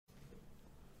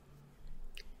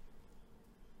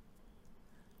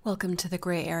Welcome to the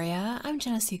Gray Area. I'm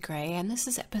Genesee Gray, and this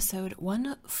is episode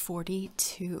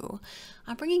 142.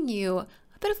 I'm bringing you a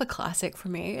bit of a classic for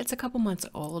me. It's a couple months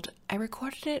old. I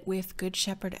recorded it with Good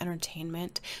Shepherd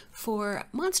Entertainment for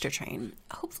Monster Train.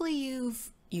 Hopefully you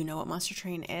know what Monster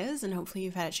Train is, and hopefully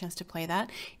you've had a chance to play that.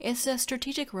 It's a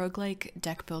strategic roguelike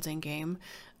deck building game.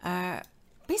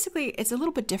 Basically, it's a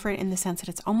little bit different in the sense that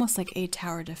it's almost like a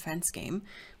tower defense game,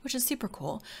 which is super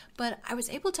cool. But I was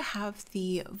able to have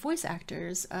the voice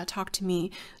actors talk to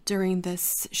me during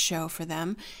this show for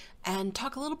them and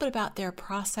talk a little bit about their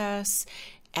process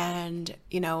and,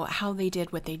 how they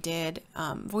did what they did,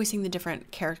 voicing the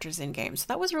different characters in games. So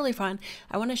that was really fun.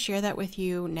 I want to share that with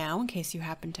you now in case you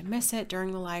happen to miss it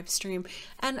during the live stream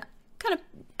and kind of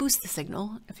boost the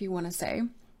signal, if you want to say.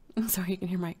 I'm sorry, you can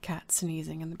hear my cat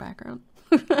sneezing in the background.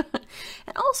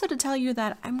 And also to tell you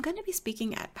that I'm going to be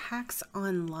speaking at PAX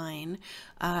Online,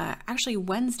 actually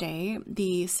Wednesday,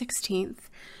 the 16th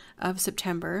of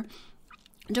September,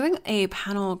 doing a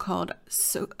panel called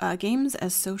Games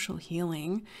as Social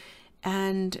Healing.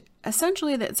 And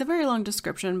essentially, it's a very long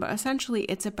description, but essentially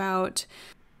it's about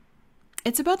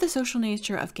the social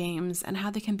nature of games and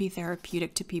how they can be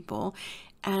therapeutic to people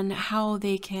and how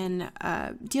they can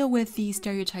deal with the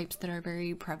stereotypes that are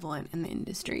very prevalent in the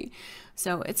industry.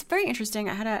 So it's very interesting.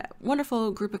 I had a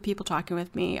wonderful group of people talking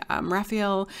with me.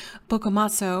 Raphael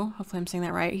Bokomazzo, hopefully I'm saying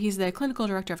that right. He's the clinical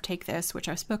director of Take This, which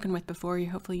I've spoken with before.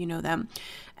 Hopefully you know them.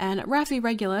 And Rafi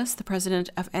Regulus, the president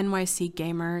of NYC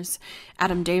Gamers.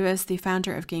 Adam Davis, the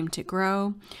founder of Game to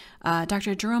Grow.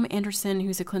 Dr. Jerome Anderson,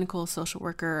 who's a clinical social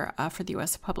worker for the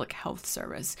U.S. Public Health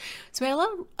Service. So we had a lot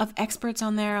of experts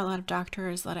on there, a lot of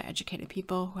doctors, a lot of educated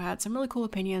people who had some really cool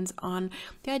opinions on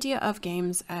the idea of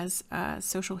games as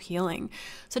social healing.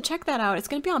 So check that out. It's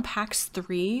going to be on PAX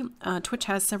 3. Twitch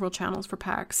has several channels for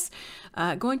PAX.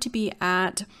 Going to be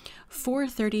at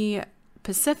 4:30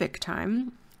 Pacific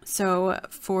time. So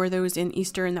for those in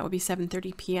Eastern, that would be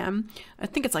 7:30 p.m. I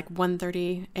think it's like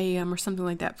 1:30 a.m. or something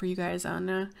like that for you guys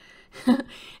on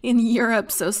in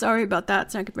Europe. So sorry about that.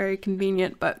 It's not very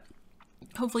convenient, but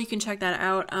hopefully you can check that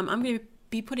out. I'm going to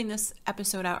be putting this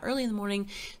episode out early in the morning,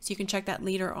 so you can check that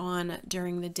later on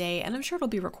during the day, and I'm sure it'll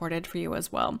be recorded for you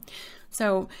as well.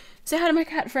 So say hi to my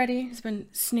cat Freddy, who's been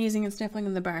sneezing and sniffling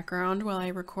in the background while I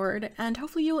record, and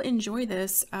hopefully you'll enjoy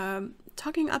this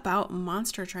talking about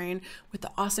Monster Train with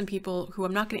the awesome people who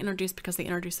I'm not going to introduce because they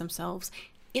introduce themselves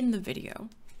in the video.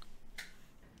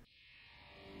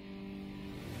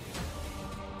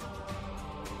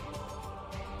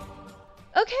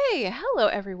 Okay, hello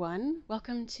everyone.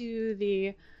 Welcome to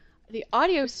the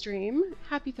audio stream.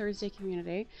 Happy Thursday,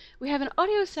 community. We have an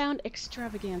audio sound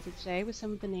extravaganza today with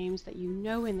some of the names that you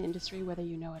know in the industry, whether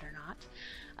you know it or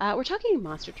not. We're talking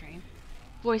Monster Train,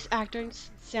 voice actors,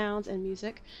 sounds, and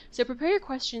music. So prepare your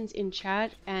questions in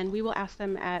chat, and we will ask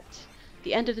them at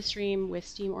the end of the stream with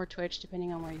Steam or Twitch,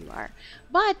 depending on where you are.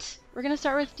 But we're going to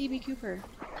start with DB Cooper.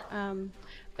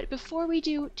 But before we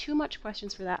do too much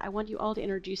questions for that, I want you all to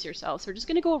introduce yourselves. So we're just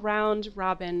going to go around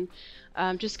robin.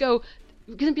 We're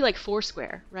going to be like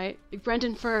Foursquare, right? Like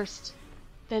Brendan first,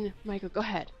 then Michael, go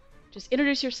ahead. Just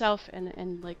introduce yourself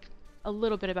and like a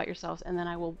little bit about yourselves, and then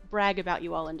I will brag about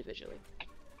you all individually.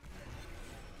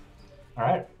 All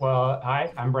right. Well,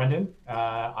 hi, I'm Brendan.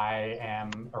 I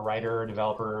am a writer,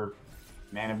 developer,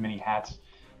 man of many hats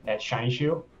at Shiny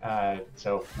Shoe.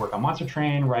 So work on Monster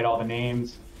Train, write all the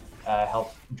names,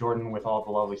 help Jordan with all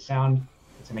the lovely sound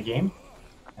that's in the game.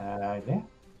 Yeah.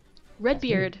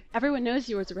 Redbeard. Everyone knows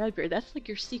you as a Redbeard. That's like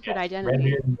your secret identity.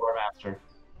 Redbeard and Lore Master.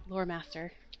 Lore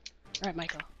Master. All right,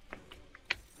 Michael.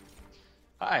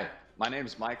 Hi, my name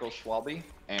is Michael Schwalbe,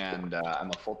 and I'm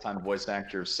a full-time voice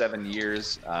actor of 7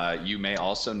 years. You may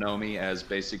also know me as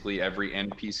basically every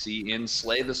NPC in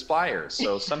Slay the Spire.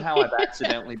 So somehow I've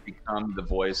accidentally become the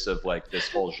voice of like this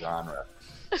whole genre.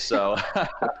 So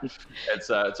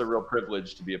it's a real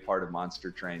privilege to be a part of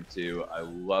Monster Train 2. I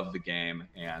love the game,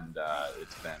 and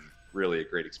it's been really a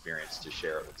great experience to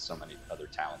share it with so many other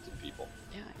talented people.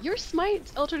 Yeah, your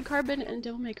Smite, Altered Carbon, and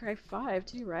Devil May Cry 5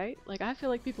 too, right? Like I feel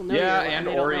like people know. Yeah, you, and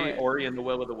Ori and the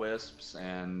Will of the Wisps,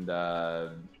 and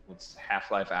what's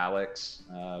Half-Life Alyx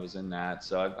was in that.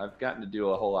 So I've gotten to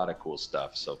do a whole lot of cool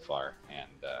stuff so far,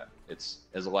 and it's,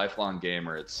 as a lifelong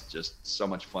gamer, it's just so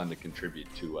much fun to contribute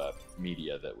to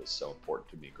media that was so important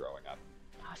to me growing up.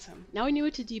 Awesome. Now we knew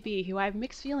it to DB, who I have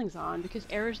mixed feelings on because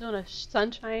Arizona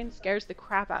Sunshine scares the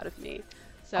crap out of me.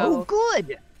 So. Oh,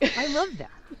 good. I love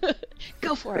that.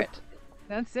 Go for it.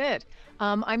 That's it.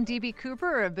 I'm DB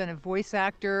Cooper. I've been a voice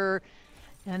actor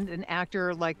and an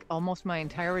actor like almost my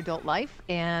entire adult life,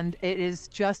 and it is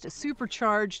just a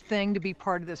supercharged thing to be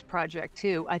part of this project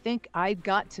too. I think I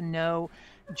got to know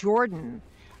Jordan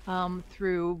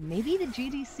through maybe the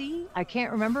GDC. I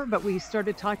can't remember, but we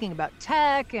started talking about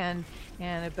tech and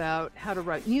about how to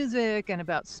write music and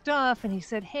about stuff. And he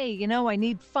said, "Hey, you know, I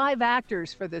need 5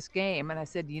 actors for this game." And I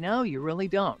said, "You know, you really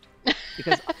don't,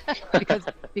 because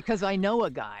because I know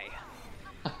a guy."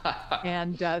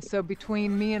 And so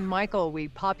between me and Michael, we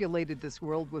populated this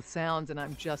world with sounds, and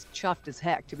I'm just chuffed as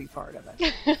heck to be part of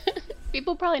it.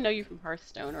 People probably know you from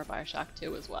Hearthstone or Bioshock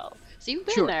 2 as well. So you've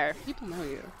been Sure. there. People know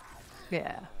you.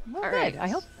 Yeah. Well, All good. right. I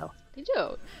hope so. They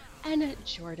do. And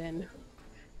Jordan,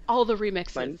 all the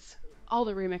remixes. Mine- All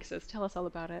the remixes. Tell us all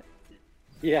about it.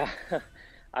 Yeah,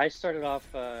 I started off,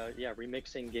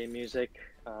 remixing game music.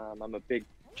 I'm a big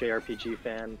JRPG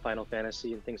fan, Final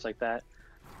Fantasy and things like that.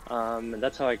 And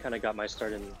that's how I kind of got my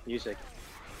start in music.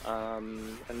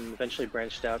 And eventually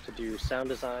branched out to do sound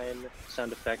design,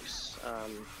 sound effects.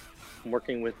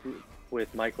 Working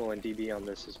with Michael and DB on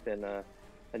this has been a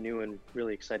new and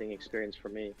really exciting experience for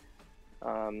me.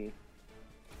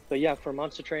 But yeah, for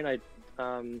Monster Train, I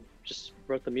just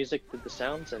wrote the music, did the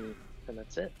sounds, and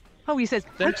that's it. Oh, he says, I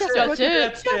That's just it. wrote That's the, it.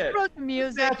 That's just it. wrote the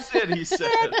music. That's it, he said.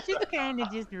 Just kind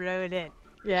of just wrote it.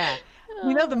 Yeah.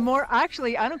 You know, the more,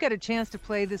 actually, I don't get a chance to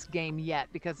play this game yet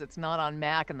because it's not on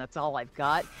Mac and that's all I've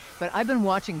got. But I've been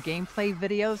watching gameplay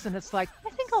videos and it's like, I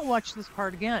think I'll watch this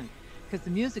part again because the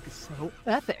music is so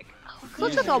epic.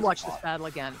 Looks like I'll watch this battle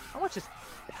again. I'll watch this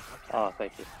battle again. Oh,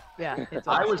 thank you. Yeah. It's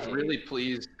I was awesome. really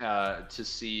pleased to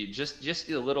see just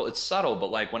a little. It's subtle, but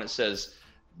like when it says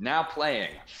now playing,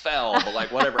 fell, but like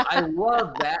whatever. I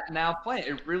love that now playing.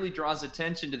 It really draws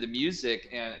attention to the music,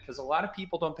 and because a lot of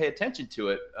people don't pay attention to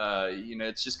it,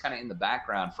 it's just kind of in the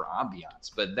background for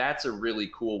ambiance. But that's a really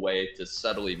cool way to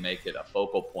subtly make it a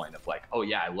focal point of like, oh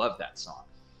yeah, I love that song,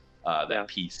 that Yeah.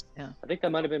 piece. I think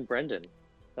that might have been Brendan.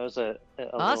 That was a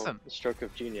Awesome. little stroke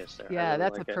of genius there. I Yeah, really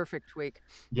that's like a it. perfect tweak.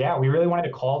 Yeah, we really wanted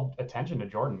to call attention to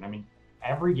Jordan. I mean,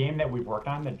 every game that we've worked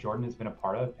on that Jordan has been a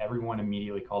part of, everyone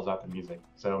immediately calls out the music.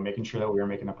 So making sure that we were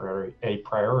making a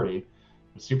priority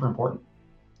was super important.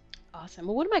 Awesome.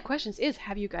 Well, one of my questions is,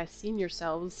 have you guys seen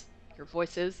yourselves, your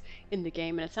voices, in the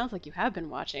game? And it sounds like you have been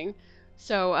watching.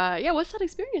 So, what's that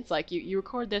experience like? You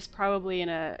record this probably in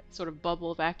a sort of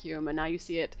bubble vacuum, and now you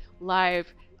see it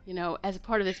live, as a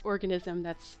part of this organism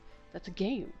that's a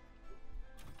game.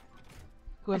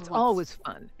 Whoever It's wants. always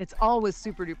fun. It's always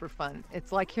super duper fun.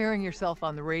 It's like hearing yourself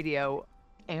on the radio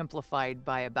amplified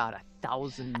by about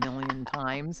 1,000 million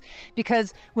times.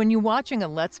 Because when you're watching a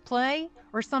Let's Play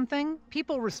or something,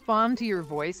 people respond to your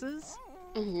voices.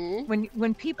 Mm-hmm.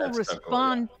 When people That's so cool,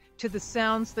 respond to the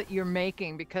sounds that you're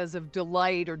making because of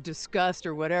delight or disgust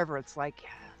or whatever, it's like, yeah,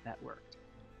 that worked.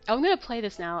 I'm going to play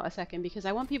this now a second because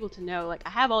I want people to know, I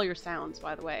have all your sounds,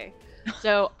 by the way.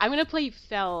 So I'm going to play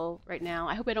Fell right now.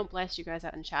 I hope I don't blast you guys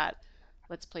out in chat.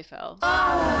 Let's play Fell.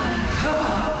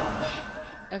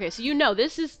 Okay, so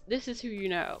this is who you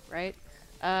know, right?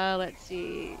 Let's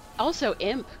see. Also,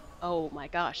 Imp. Oh my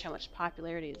gosh, how much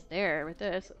popularity is there with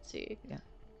this? Let's see. Yeah.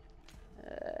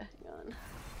 Hang on.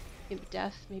 Imp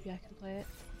Death, maybe I can play it.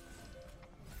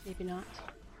 Maybe not.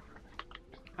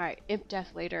 Alright, Imp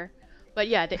Death later. But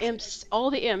yeah, the imps,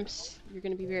 all the imps, you're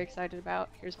going to be very excited about.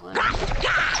 Here's one.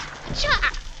 I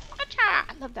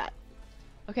love that.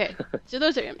 Okay, so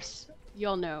those are imps. You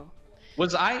all know.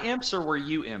 Was I imps or were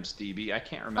you imps, DB? I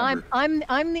can't remember.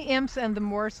 I'm the imps and the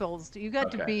morsels. You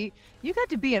got to be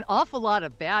an awful lot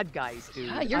of bad guys, dude.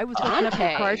 Yeah, you're I was looking up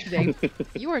your car Dante. today.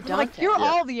 You are Dante. Like you're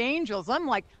all the angels. I'm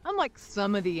like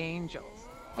some of the angels.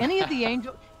 Any of the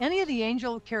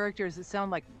angel characters that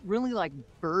sound really like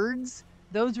birds,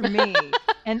 those are me.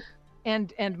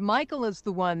 and Michael is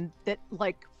the one that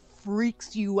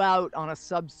freaks you out on a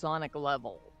subsonic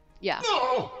level. Yeah.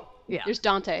 No! Yeah. There's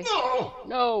Dante. No!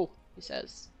 No, he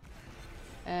says.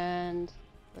 And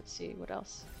let's see what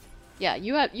else. Yeah,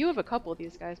 you have a couple of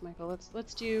these guys, Michael.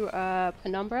 Let's do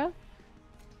Penumbra.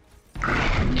 Ooh,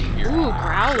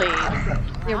 Growly. Yeah,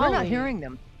 we're not Growly. hearing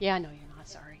them. Yeah, no, you're not.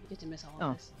 Sorry, you get to miss all Oh.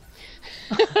 of this.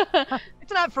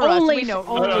 It's not for us. Only We know.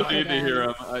 for- I only don't for need to them. hear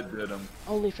him. I did him.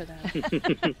 Only for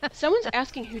them. Someone's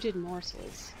asking who did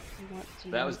Morsels. Who wants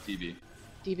to That know? was DB.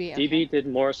 DB. Okay. DB did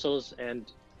morsels and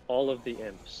all of the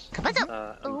imps.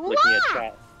 I'm Ooh, looking at ah!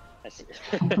 chat. I see.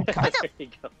 There you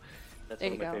go. That's There one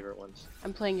of you my go. favorite ones.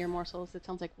 I'm playing your morsels. It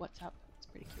sounds like what's up. It's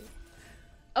pretty cute.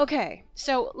 Okay,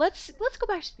 so let's go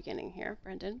back to the beginning here,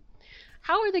 Brendan.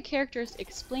 How are the characters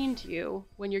explained to you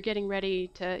when you're getting ready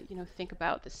to, think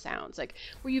about the sounds? Like,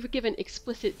 were you given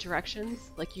explicit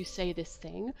directions, like you say this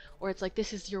thing, or it's like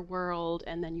this is your world,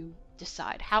 and then you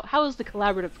decide? How is the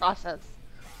collaborative process,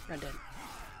 Brendan?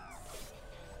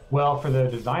 Well, for the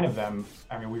design of them,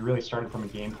 I mean, we really started from a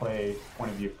gameplay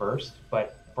point of view first,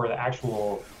 but for the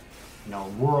actual,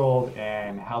 world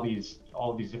and how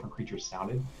all of these different creatures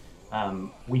sounded,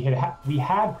 we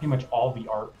had pretty much all the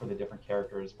art for the different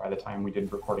characters by the time we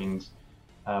did recordings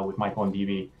with Michael and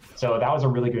DB. So that was a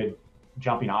really good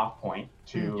jumping off point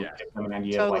to give them an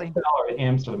idea of like what are the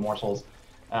imps or the morsels.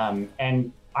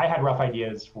 And I had rough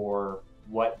ideas for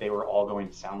what they were all going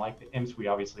to sound like. The imps, we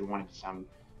obviously wanted to sound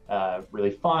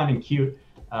really fun and cute.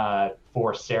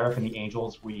 For Seraph and the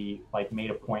Angels, we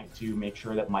made a point to make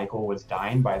sure that Michael was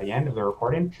dying by the end of the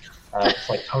recording,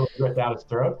 just totally ripped out his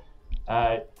throat.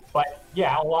 But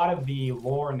yeah, a lot of the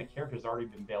lore and the characters already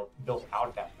been built out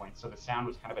at that point, so the sound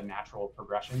was kind of a natural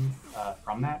progression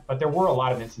from that. But there were a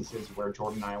lot of instances where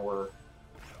Jordan and I were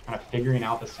kind of figuring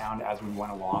out the sound as we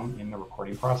went along in the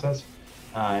recording process.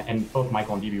 And both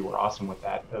Michael and DB were awesome with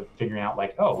that, of figuring out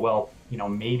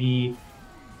maybe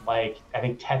I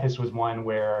think Tethys was one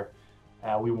where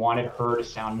we wanted her to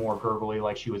sound more gurgly,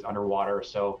 like she was underwater.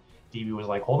 So DB was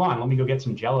like, hold on, let me go get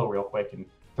some Jello real quick and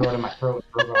throw it in my throat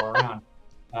and gurgle around.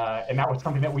 And that was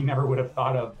something that we never would have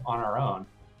thought of on our own.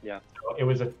 Yeah. So it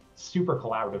was a super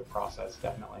collaborative process,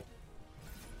 definitely.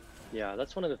 Yeah,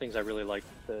 that's one of the things I really liked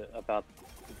about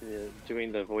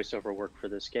doing the voiceover work for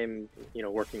this game,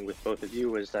 working with both of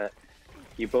you, is that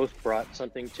you both brought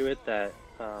something to it that,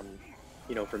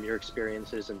 from your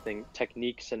experiences and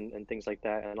techniques and things like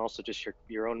that, and also just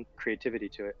your own creativity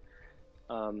to it.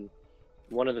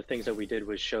 One of the things that we did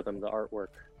was show them the artwork,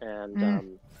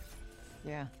 and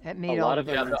yeah, it made a lot of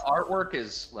the artwork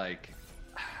is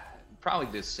probably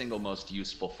the single most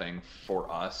useful thing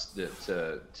for us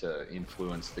to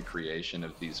influence the creation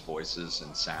of these voices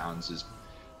and sounds. Is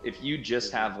if you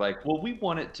just have we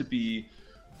want it to be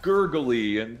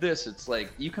gurgly and this, it's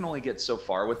you can only get so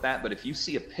far with that. But if you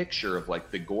see a picture of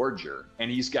the Gorger and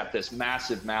he's got this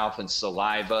massive mouth and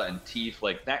saliva and teeth,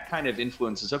 that kind of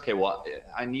influences, okay, well,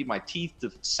 I need my teeth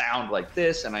to sound like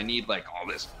this, and I need all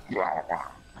this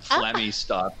phlegmy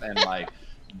stuff, and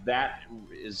that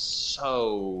is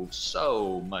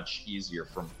so much easier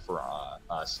for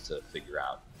us to figure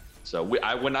out. So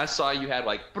when I saw you had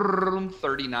 39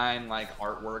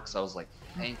 artworks, I was like,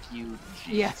 thank you, Jesus.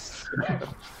 Yes.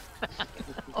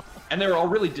 And they were all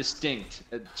really distinct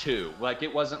too.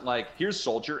 It wasn't here's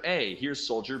Soldier A, here's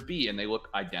Soldier B, and they look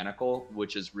identical,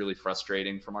 which is really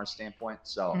frustrating from our standpoint.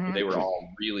 So they were all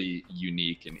really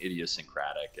unique and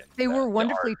idiosyncratic. And they were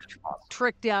wonderfully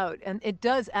tricked out, and it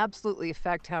does absolutely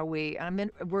affect how we're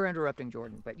interrupting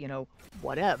Jordan, but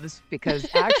whatevs, because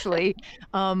actually,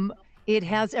 it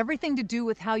has everything to do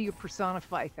with how you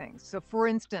personify things. So, for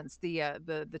instance, the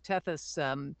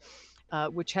Tethys,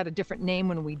 which had a different name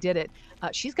when we did it,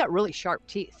 she's got really sharp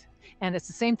teeth. And it's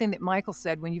the same thing that Michael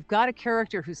said. When you've got a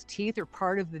character whose teeth are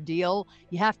part of the deal,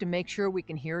 you have to make sure we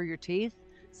can hear your teeth.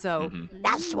 So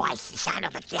that's why she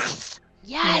sounded like this.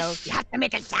 Yes. You have to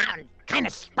make it sound kind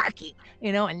of sparky.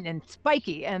 And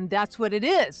spiky, and that's what it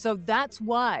is. So that's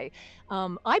why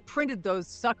I printed those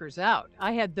suckers out.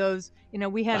 I had those,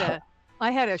 I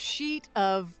had a sheet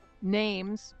of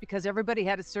names because everybody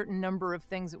had a certain number of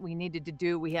things that we needed to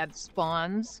do. We had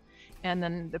spawns, and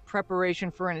then the preparation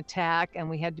for an attack, and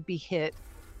we had to be hit,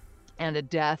 and a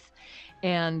death.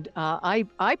 And I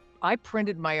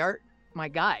printed my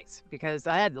guys because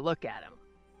I had to look at them,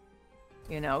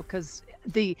 because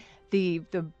the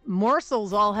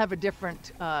morsels all have a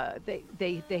different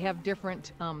they have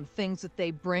different things that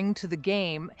they bring to the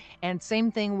game, and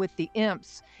same thing with the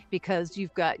imps, because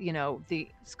you've got the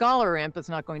scholar imp is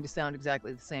not going to sound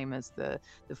exactly the same as the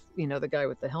guy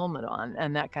with the helmet on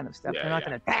and that kind of stuff.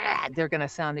 They're gonna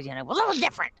sound a little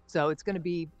different, so it's gonna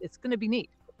be neat.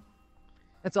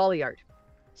 That's all the art.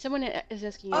 Someone is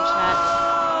asking in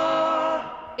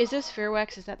chat, is this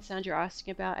Fearwex? Is that the sound you're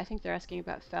asking about? I think they're asking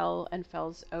about Fel and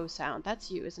Fel's O sound.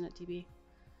 That's you, isn't it, DB?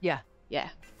 Yeah. Yeah.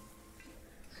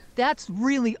 That's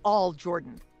really all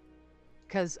Jordan,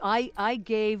 because I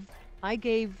gave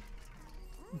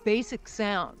basic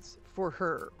sounds for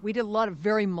her. We did a lot of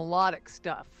very melodic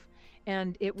stuff,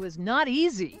 and it was not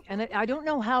easy. And I don't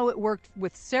know how it worked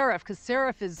with Seraph, because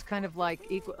Seraph is kind of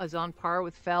is on par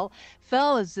with Fel.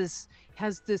 Fel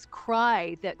has this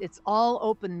cry that it's all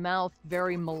open mouth,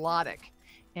 very melodic,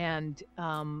 and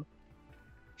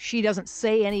she doesn't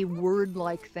say any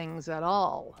word-like things at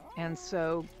all. And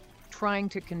so trying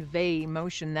to convey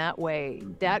emotion that way,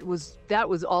 that was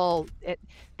all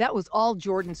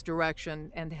Jordan's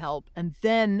direction and help. And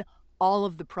then all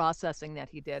of the processing that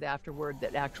he did afterward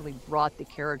that actually brought the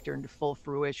character into full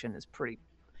fruition is pretty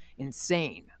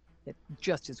insane. It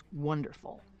just is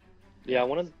wonderful. Yeah,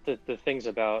 one of the things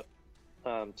about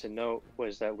to note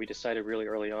was that we decided really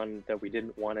early on that we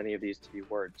didn't want any of these to be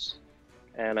words.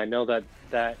 And I know that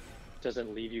that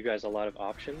doesn't leave you guys a lot of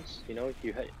options. You know,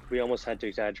 we almost had to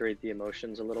exaggerate the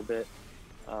emotions a little bit.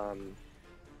 Um,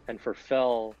 and for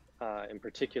Fel in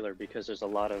particular, because there's a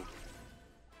lot of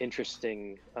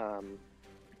interesting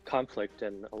conflict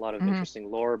and a lot of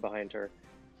interesting lore behind her.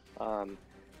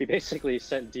 We basically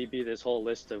sent DB this whole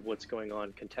list of what's going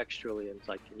on contextually, and it's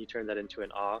like, can you turn that into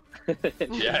an ah?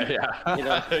 Yeah, You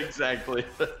know? exactly.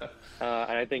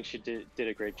 And I think she did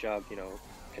a great job, you know,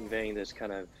 conveying this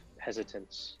kind of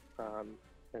hesitance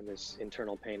and this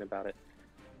internal pain about it.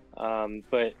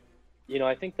 But, you know,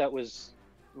 I think that was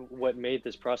what made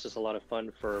this process a lot of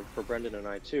fun for Brendan and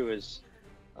I too, is,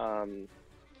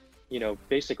 you know,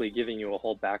 basically giving you a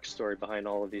whole backstory behind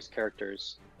all of these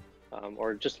characters.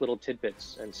 Or just little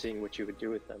tidbits and seeing what you would do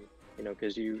with them, you know,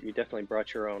 because you definitely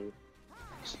brought your own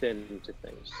spin to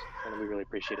things, and we really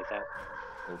appreciated that.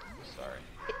 Oh, sorry.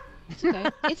 It's okay.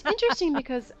 It's interesting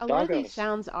because a lot of these Doggos.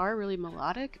 sounds are really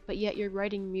melodic, but yet you're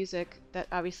writing music that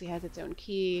obviously has its own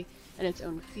key and its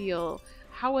own feel.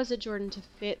 How was it, Jordan, to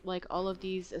fit like all of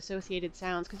these associated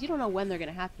sounds, because you don't know when they're going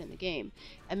to happen in the game,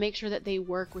 and make sure that they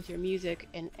work with your music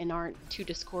and aren't too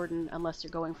discordant unless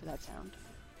you're going for that sound?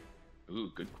 Ooh,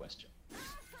 good question.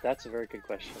 That's a very good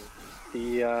question.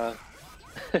 The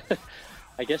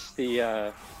I guess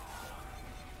the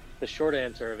short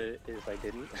answer of it is I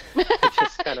didn't. I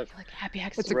just kind of Like happy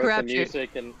It's a accident. wrote the crapshoot.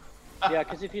 music, and yeah,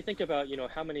 because if you think about, you know,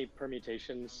 how many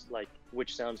permutations, like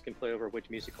which sounds can play over which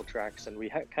musical tracks, and we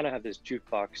kind of have this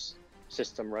jukebox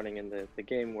system running in the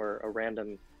game where a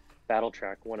random battle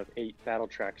track, one of 8 battle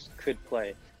tracks, could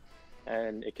play,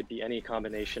 and it could be any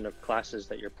combination of classes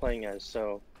that you're playing as.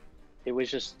 So it was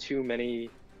just too many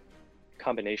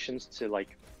combinations to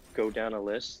like go down a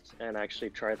list and actually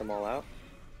try them all out.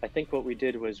 I think what we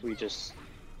did was we just,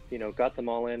 you know, got them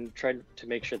all in, tried to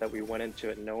make sure that we went into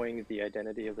it knowing the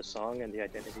identity of the song and the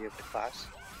identity of the class,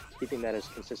 keeping that as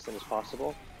consistent as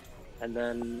possible. And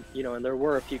then, you know, and there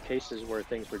were a few cases where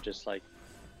things were just like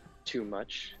too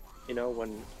much, you know,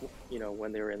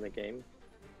 when they were in the game.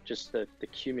 Just the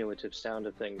cumulative sound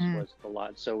of things was a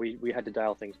lot. So we had to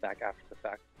dial things back after the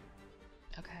fact.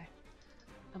 Okay.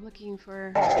 I'm looking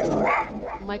for...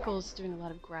 Michael's doing a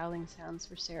lot of growling sounds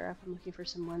for Seraph. I'm looking for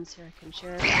some ones Seraph can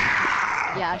share.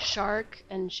 Yeah, Shark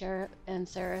and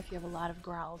Seraph, you have a lot of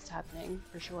growls happening,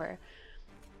 for sure.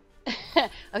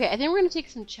 Okay, I think we're going to take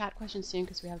some chat questions soon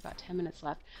because we have about 10 minutes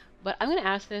left. But I'm going to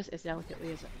ask this as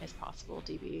delicately as possible,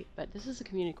 DB. But this is a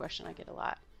community question I get a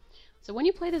lot. So when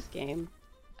you play this game,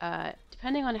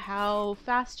 depending on how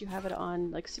fast you have it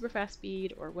on, like super fast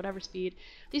speed or whatever speed,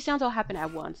 these sounds all happen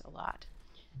at once a lot.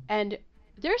 And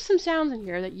there's some sounds in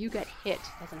here that you get hit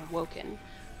as an Awoken.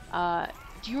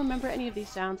 Do you remember any of these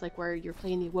sounds, like where you're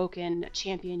playing the Awoken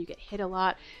champion, you get hit a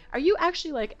lot? Are you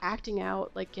actually like acting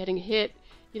out, like getting hit,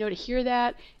 you know, to hear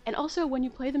that? And also when you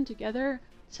play them together,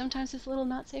 sometimes it's a little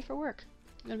not safe for work.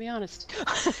 I'm gonna be honest.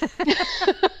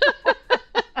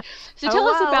 So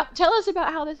tell us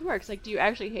about how this works. Like, do you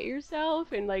actually hit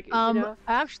yourself and like, you know?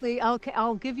 Actually,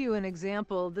 I'll give you an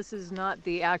example. This is not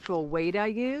the actual weight I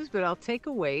use, but I'll take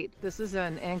a weight. This is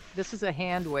a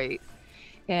hand weight,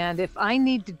 and if I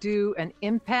need to do an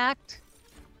impact,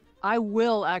 I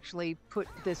will actually put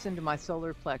this into my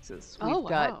solar plexus. Oh,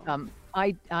 wow.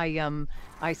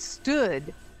 I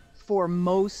stood for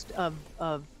most of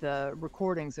the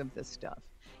recordings of this stuff.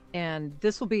 And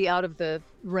this will be out of the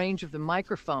range of the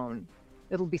microphone.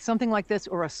 It'll be something like this,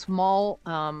 or a small,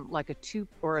 like a 2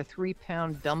 or a 3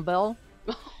 pound dumbbell.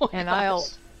 Oh my and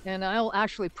gosh. I'll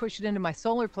actually push it into my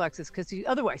solar plexus, because you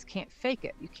otherwise can't fake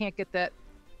it. You can't get that.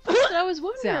 That's what I was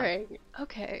wondering.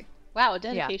 Okay. Wow,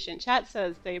 dedication. Chat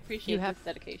says they appreciate this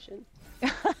dedication.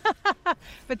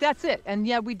 But that's it. And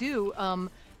yeah, we do.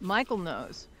 Michael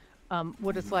knows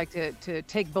what it's like to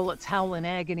take bullets, howl in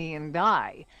agony, and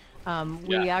die.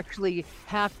 We actually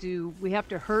have to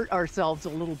hurt ourselves a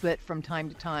little bit from time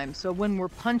to time. So when we're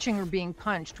punching or being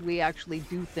punched, we actually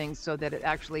do things so that it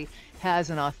actually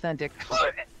has an authentic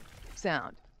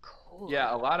sound. Cool.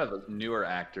 Yeah, a lot of newer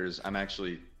actors, I'm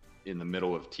actually in the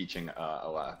middle of teaching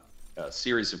a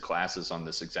series of classes on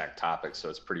this exact topic,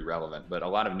 so it's pretty relevant. But a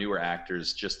lot of newer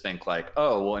actors just think like,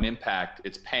 oh, well, an impact,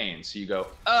 it's pain. So you go,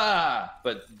 ah!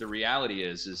 But the reality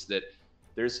is that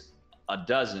there's a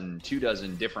dozen, 2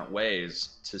 dozen different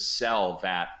ways to sell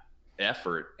that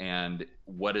effort, and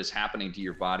what is happening to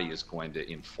your body is going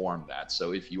to inform that.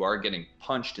 So if you are getting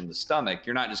punched in the stomach,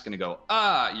 you're not just going to go,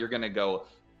 ah, you're going to go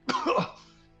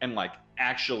and like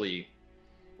actually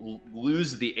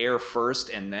lose the air first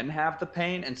and then have the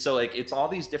pain. And so like it's all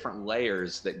these different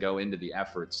layers that go into the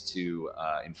efforts to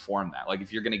inform that. Like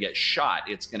if you're going to get shot,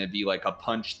 it's going to be like a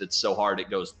punch that's so hard it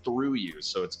goes through you.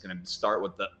 So it's going to start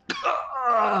with the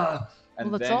and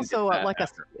Well, it's then also get that like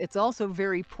after. it's also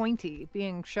very pointy.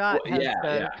 Being shot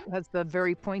Well, has the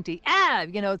very pointy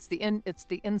it's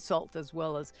the insult as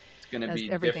well as It's going to as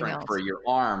be everything different else. for your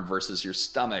arm versus your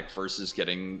stomach versus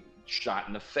getting shot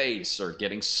in the face or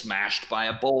getting smashed by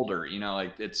a boulder. You know,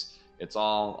 like it's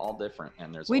all different.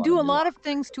 And there's we do a lot nuance. of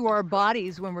things to our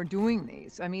bodies when we're doing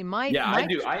these. I mean, my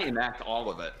I enact all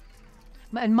of it.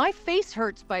 and my face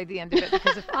hurts by the end of it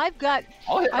because if I've got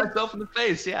I'll hit myself in the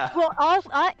face. Yeah. well,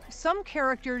 some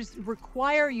characters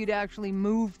require you to actually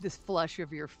move the flesh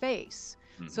of your face.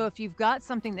 So if you've got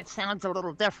something that sounds a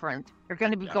little different, You're going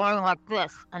to be going like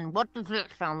this. And what does it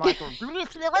sound like?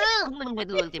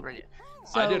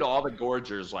 so I did all the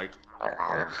gorgers like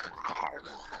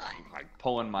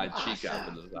pulling my cheek out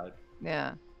to the side.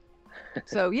 Yeah.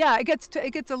 So yeah, it gets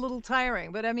a little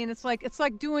tiring, but I mean, it's like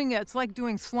doing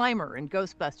Slimer in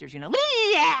Ghostbusters, you know.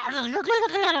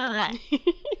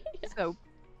 So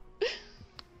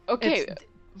Okay, It's-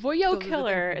 Voyo those are the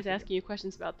Killer things is we do. asking you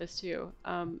questions about this too.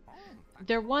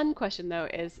 Their one question though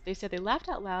is they said they laughed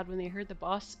out loud when they heard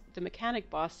the mechanic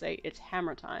boss say it's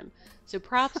hammer time. So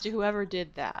props to whoever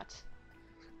did that.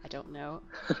 I don't know.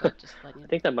 But just letting you I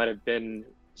think that might have been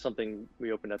something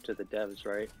we opened up to the devs,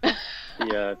 right?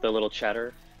 The little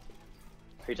chatter.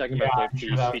 Are you talking Yeah, about I'm the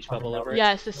sure that speech was bubble something over that it?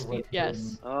 Yes, the was speech. in-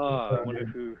 Yes. Oh, I wonder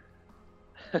who.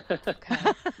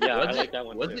 Yeah, I like that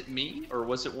one Was too. it me or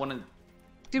was it one of?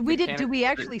 did we Mechanic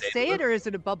actually David say it, Wood? or is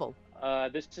it a bubble?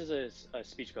 This is a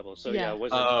speech bubble, so Yeah. yeah, it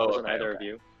wasn't, Oh, wasn't okay, either okay. of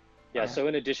you. Yeah, Okay. so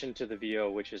in addition to the VO,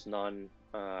 which is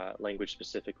non-language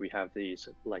specific, we have these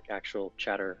like actual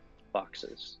chatter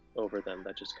boxes over them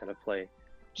that just kind of play,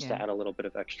 just Yeah. to add a little bit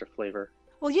of extra flavor.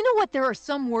 Well, you know what? There are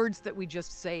some words that we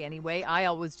just say anyway. I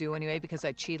always do anyway because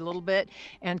I cheat a little bit.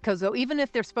 And because even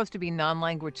if they're supposed to be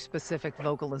non-language specific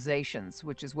vocalizations,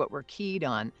 which is what we're keyed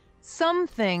on, some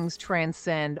things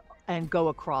transcend and go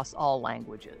across all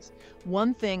languages.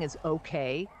 One thing is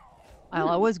okay. I'll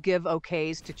always give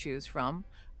okays to choose from.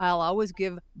 I'll always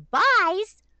give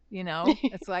buys. You know,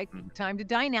 it's like time to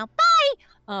die now.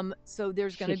 Bye. So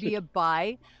there's going to be a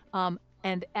bye,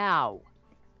 and ow.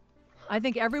 I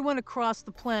think everyone across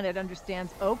the planet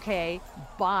understands okay,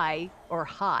 bye, or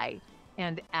hi,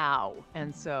 and ow.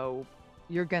 And so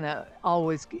you're going to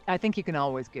always, I think you can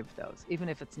always give those, even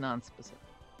if it's non-specific.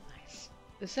 Nice.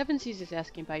 The Seven Seas is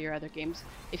asking about your other games.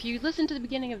 If you listen to the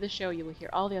beginning of the show, you will hear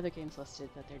all the other games listed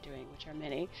that they're doing, which are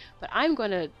many. But I'm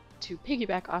going to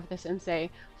piggyback off this and say,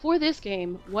 for this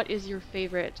game, what is your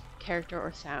favorite character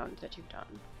or sound that you've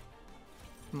done?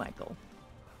 Michael,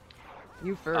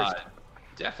 you first.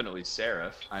 Definitely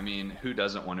Seraph. I mean, who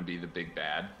doesn't want to be the big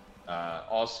bad?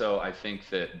 Also, I think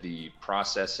that the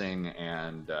processing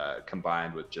and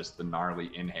combined with just the gnarly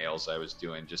inhales I was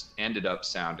doing just ended up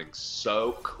sounding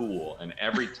so cool. And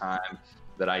every time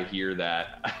that I hear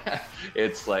that,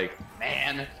 it's like,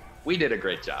 man, we did a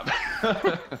great job.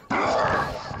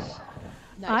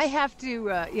 I have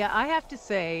to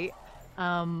say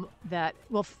that,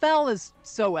 well, Fel is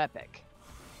so epic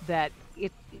that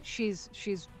she's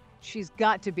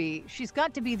got to be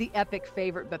the epic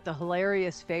favorite, but the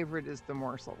hilarious favorite is the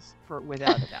morsels,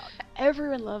 without a doubt.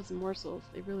 Everyone loves the morsels.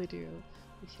 They really do.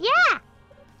 Yeah!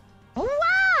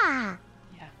 Wow!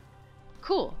 Yeah.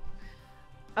 Cool.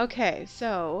 Okay,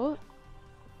 so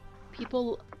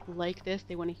people like this.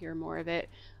 They want to hear more of it.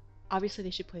 Obviously, they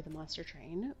should play the Monster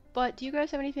Train. But do you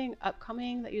guys have anything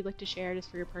upcoming that you'd like to share just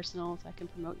for your personal, so I can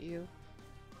promote you?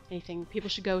 Anything people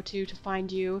should go to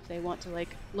find you if they want to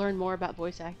like learn more about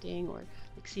voice acting or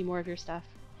like see more of your stuff?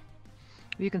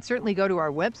 You can certainly go to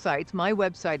our websites. My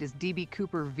website is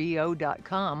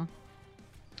dbcoopervo.com.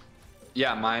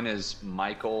 Yeah, mine is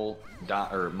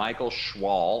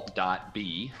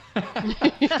michaelschwal.b.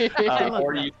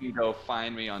 Or you can go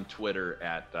find me on Twitter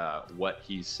at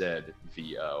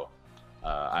whathesaidvo.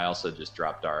 I also just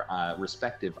dropped our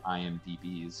respective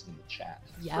IMDb's in the chat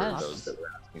Yes. for those that were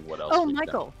asking what else. Oh, we've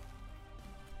Michael, done.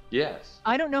 Yes.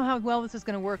 I don't know how well this is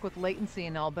going to work with latency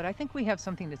and all, but I think we have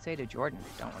something to say to Jordan,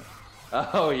 don't we?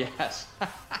 Oh, yes.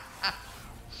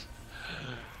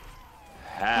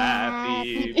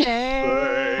 Happy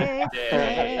birthday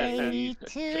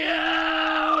to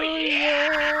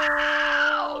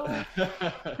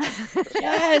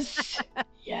Yes!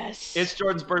 Yes! It's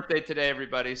Jordan's birthday today,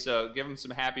 everybody, so give him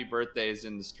some happy birthdays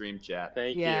in the stream chat.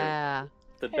 Thank you. Yeah.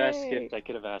 The best Hey. gift I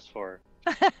could have asked for.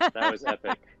 That was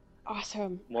epic.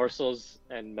 Awesome. Morsels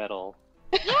and metal.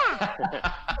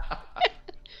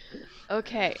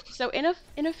 Okay, so in a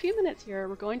few minutes here,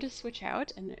 we're going to switch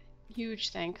out, and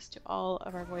huge thanks to all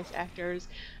of our voice actors.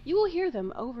 You will hear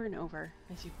them over and over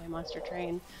as you play Monster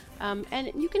Train, and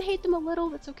you can hate them a little.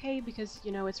 That's okay, because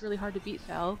you know it's really hard to beat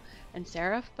Fel and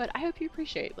Seraph. But I hope you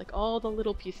appreciate like all the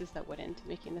little pieces that went into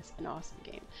making this an awesome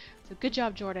game. So good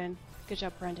job, Jordan. Good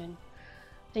job, Brendan.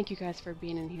 Thank you guys for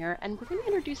being in here, and we're going to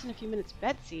introduce in a few minutes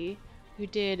Betsy, who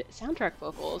did soundtrack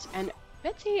vocals. And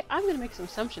Betsy, I'm going to make some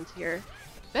assumptions here.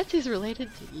 Betsy's related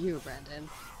to you, Brendan.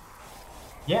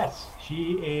 Yes,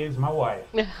 she is my wife.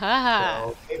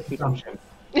 So, safe assumption.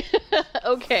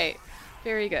 Okay,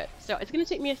 very good. So it's going to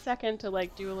take me a second to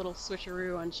like do a little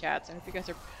switcheroo on chat, so I hope you guys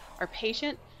are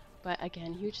patient. But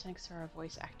again, huge thanks to our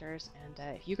voice actors. And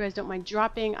if you guys don't mind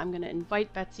dropping, I'm going to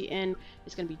invite Betsy in.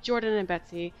 It's going to be Jordan and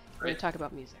Betsy. We're going to talk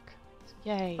about music. So,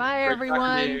 yay. Bye, Great everyone.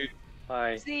 talking to you.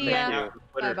 Bye. See Thank ya. you.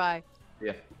 Bye bye.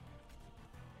 Yeah.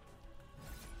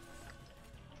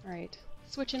 All right,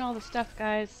 switching all the stuff,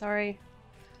 guys. Sorry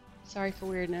for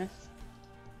weirdness.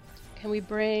 Can we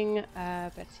bring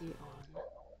Betsy on?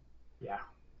 Yeah.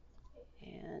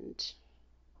 And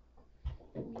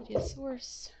media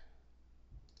source.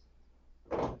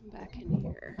 Come back in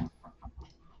here.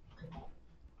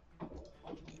 You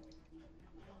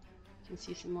can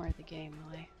see some more of the game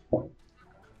while I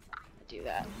do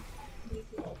that.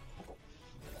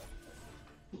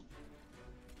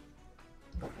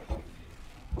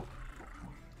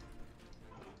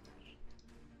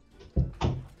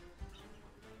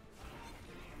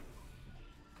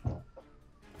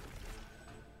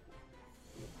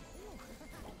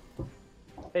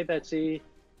 Hey, Betsy.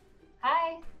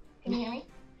 Hi, can you hear me?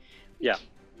 Yeah.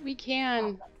 We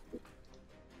can.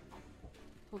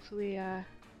 Hopefully,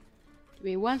 give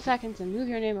me 1 second to move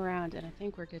your name around, and I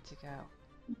think we're good to go.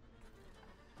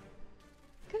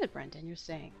 Good, Brendan, you're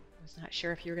saying. I was not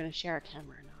sure if you were going to share a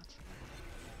camera or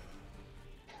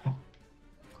not.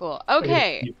 Cool.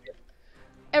 Okay.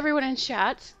 Everyone in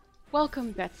chat,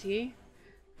 welcome, Betsy.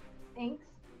 Thanks.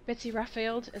 Betsy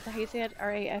Raffeld, is that how you say it?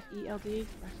 R-A-F-E-L-D?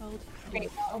 Raffeld?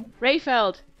 Rayfeld.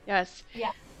 Rayfeld, yes.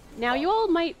 Yeah. Now, you all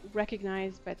might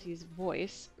recognize Betsy's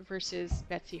voice versus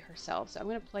Betsy herself, so I'm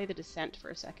going to play The Descent for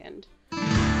a second. Play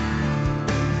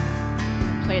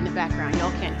it in the background.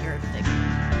 Y'all can't hear it.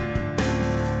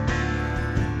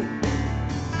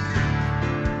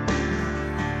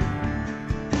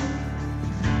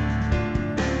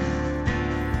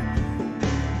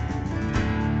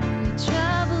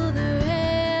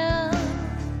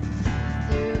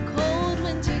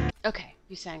 Okay,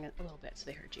 you sang it a little bit, so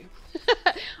they heard you.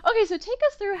 Okay, so take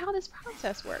us through how this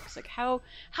process works. Like, how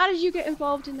did you get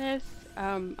involved in this?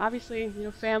 Obviously, you know,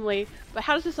 family, but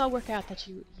how does this all work out that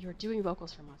you're doing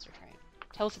vocals for Monster Train?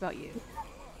 Tell us about you.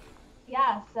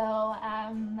 Yeah, so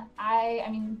I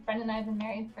mean, Brendan and I have been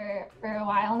married for a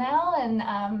while now, and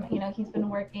you know, he's been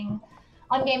working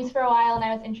on games for a while, and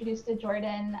I was introduced to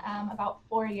Jordan about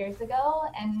 4 years ago,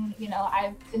 and you know,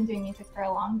 I've been doing music for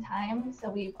a long time, so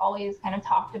we've always kind of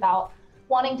talked about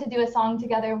wanting to do a song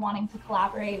together, wanting to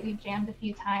collaborate. We've jammed a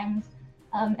few times,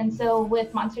 and so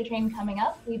with Monster Train coming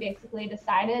up, we basically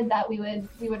decided that we would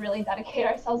really dedicate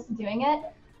ourselves to doing it,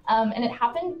 and it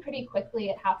happened pretty quickly.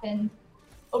 It happened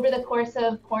over the course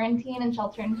of quarantine and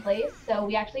shelter in place, so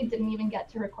we actually didn't even get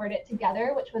to record it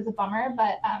together, which was a bummer,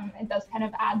 but it does kind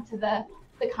of add to the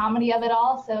comedy of it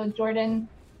all. So Jordan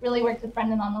really worked with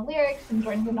Brendan on the lyrics, and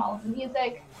Jordan did all of the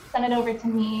music, sent it over to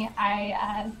me.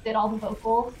 I did all the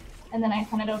vocals, and then I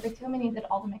sent it over to him, and he did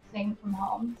all the mixing from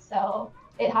home. So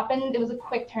it happened, it was a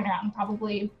quick turnaround,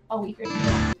 probably a week or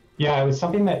two. Yeah, it was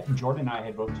something that Jordan and I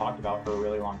had both talked about for a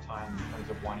really long time in terms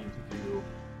of wanting to do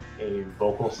a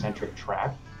vocal-centric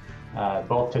track,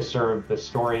 both to serve the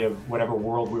story of whatever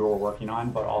world we were working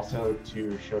on, but also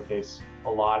to showcase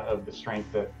a lot of the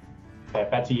strength that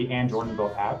Betsy and Jordan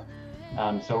both have.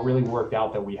 So it really worked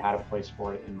out that we had a place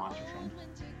for it in Monster Train.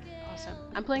 Awesome.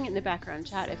 I'm playing it in the background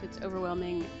chat. If it's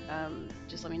overwhelming,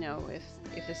 just let me know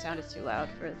if the sound is too loud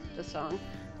for the song.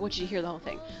 I want you to hear the whole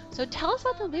thing. So tell us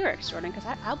about the lyrics, Jordan, because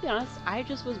I'll be honest, I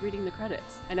just was reading the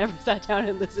credits. I never sat down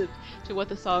and listened to what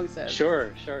the song says.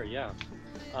 Sure, yeah.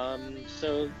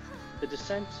 So The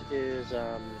Descent is,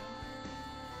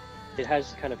 it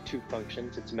has kind of two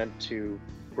functions. It's meant to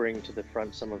bring to the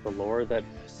front some of the lore that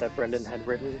Brendan had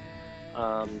written,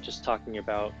 just talking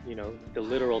about, you know, the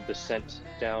literal descent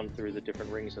down through the different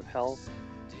rings of hell,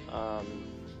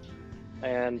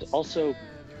 and also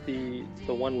the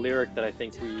one lyric that I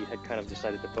think we had kind of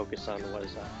decided to focus on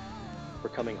was "We're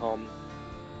coming home.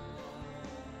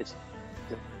 It's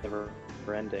never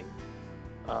ending,"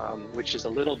 which is a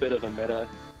little bit of a meta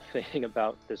thing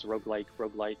about this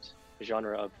roguelite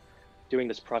genre of doing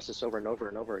this process over and over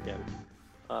and over again.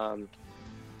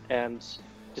 And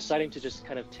deciding to just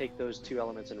kind of take those two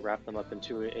elements and wrap them up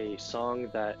into a song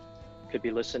that could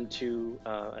be listened to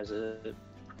as a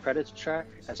credits track,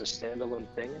 as a standalone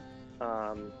thing.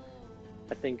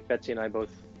 I think Betsy and I both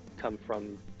come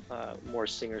from more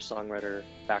singer-songwriter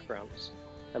backgrounds.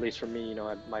 At least for me,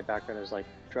 my background is like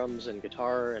drums and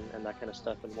guitar and that kind of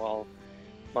stuff. And while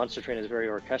Monster Train is very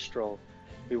orchestral,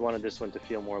 we wanted this one to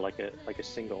feel more like a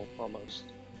single almost.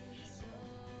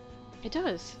 It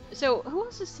does. So who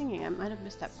else is singing? I might have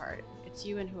missed that part. It's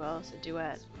you and who else? A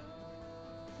duet?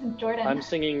 Jordan. I'm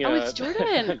singing. Oh, it's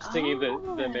Jordan. I'm singing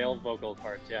the male vocal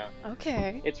parts. Yeah.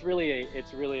 Okay. It's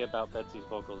really about Betsy's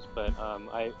vocals, but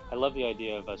I love the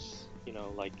idea of us,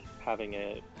 like having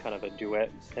a kind of a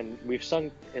duet, and we've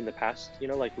sung in the past,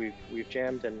 like we've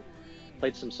jammed and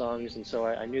played some songs, and so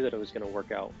I knew that it was going to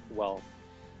work out well.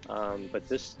 But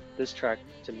this track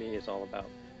to me is all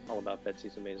about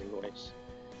Betsy's amazing voice.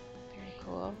 Very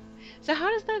cool. So how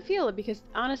does that feel? Because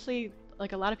honestly,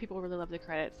 like a lot of people really love the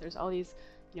credits. There's all these,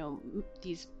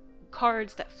 these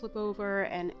cards that flip over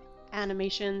and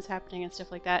animations happening and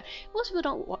stuff like that. Most people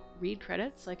don't read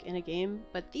credits like in a game,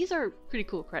 but these are pretty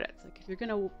cool credits. Like if you're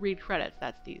gonna read credits,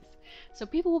 that's these. So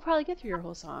people will probably get through your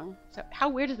whole song. So how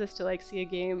weird is this to like see a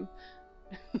game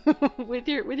with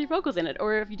your vocals in it,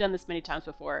 or have you done this many times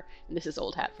before and this is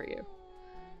old hat for you?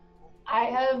 I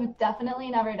have definitely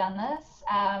never done this,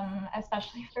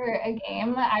 especially for a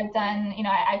game. I've done,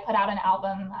 I put out an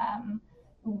album,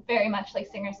 very much like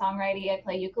singer-songwriting. I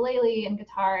play ukulele and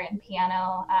guitar and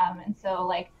piano, and so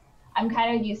like I'm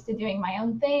kind of used to doing my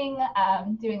own thing,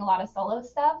 doing a lot of solo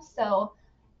stuff. So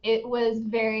it was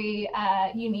very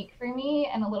unique for me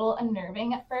and a little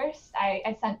unnerving at first.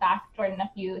 I sent back Jordan a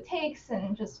few takes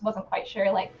and just wasn't quite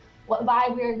sure like what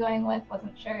vibe we were going with,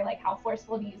 wasn't sure like how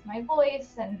forceful to use my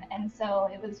voice, and so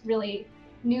it was really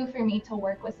new for me to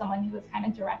work with someone who was kind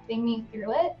of directing me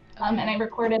through it. And I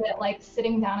recorded it like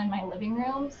sitting down in my living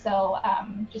room, so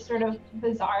just sort of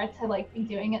bizarre to like be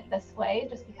doing it this way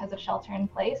just because of shelter in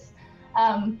place.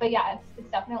 But yeah, it's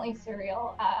definitely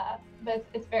surreal, but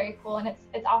it's very cool, and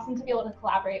it's awesome to be able to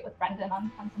collaborate with Brendan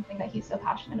on something that he's so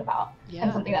passionate about,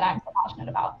 and something that I'm so passionate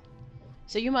about.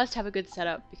 So you must have a good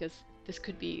setup, because this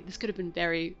could have been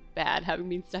very bad, having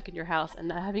been stuck in your house and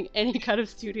not having any kind of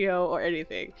studio or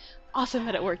anything. Awesome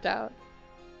that it worked out.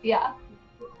 Yeah.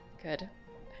 Good.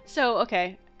 So,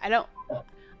 okay,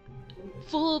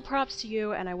 full props to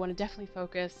you, and I want to definitely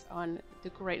focus on the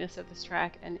greatness of this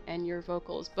track and your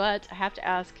vocals, but I have to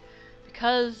ask,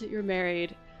 because you're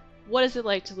married, what is it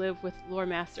like to live with Lore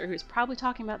Master, who's probably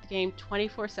talking about the game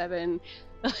 24/7?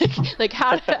 Like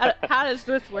how does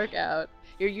this work out?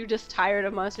 Are you just tired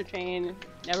of Monster Train?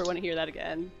 Never want to hear that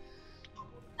again?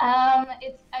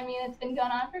 It's been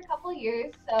going on for a couple of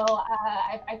years, so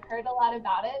I've heard a lot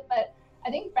about it, but I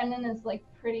think Brendan is like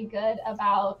pretty good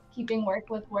about keeping work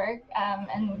with work,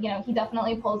 and he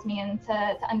definitely pulls me into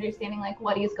understanding like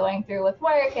what he's going through with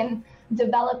work and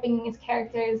developing these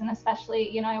characters, and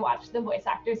especially I watched the voice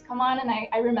actors come on, and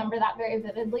I remember that very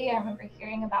vividly. I remember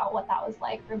hearing about what that was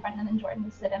like for Brendan and Jordan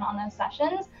to sit in on those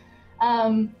sessions.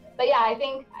 But yeah, I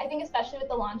think especially with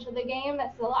the launch of the game,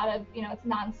 it's a lot of, it's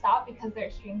nonstop because there are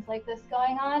streams like this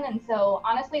going on. And so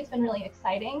honestly, it's been really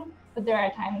exciting, but there are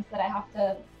times that I have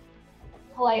to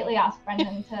politely ask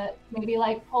Brendan to maybe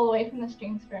like pull away from the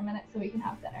streams for a minute so we can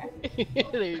have dinner.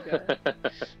 There you go.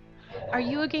 Are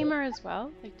you a gamer as well?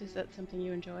 Like, is that something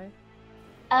you enjoy?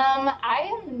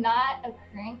 I am not a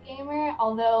current gamer,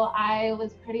 although I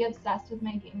was pretty obsessed with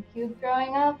my GameCube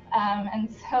growing up, and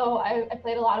so I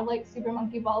played a lot of like Super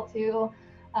Monkey Ball 2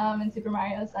 and Super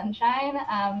Mario Sunshine.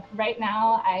 Right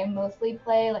now, I mostly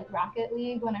play like Rocket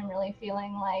League when I'm really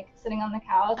feeling like sitting on the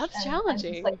couch. That's and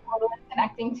challenging. just like totally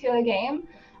connecting to a game.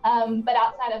 But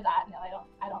outside of that, no,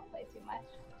 I don't play too much.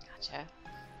 Gotcha.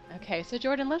 Okay, so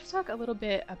Jordan, let's talk a little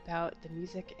bit about the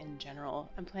music in general.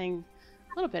 I'm playing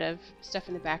a little bit of stuff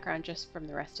in the background just from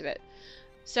the rest of it.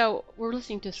 So we're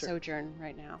listening to Sojourn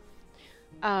right now.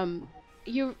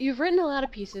 You've written a lot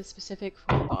of pieces specific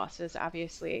for the bosses,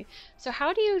 obviously. So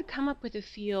how do you come up with a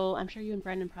feel? I'm sure you and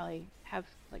Brendan probably have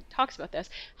like talks about this.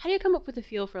 How do you come up with a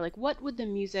feel for like what would the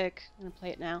music? I'm gonna play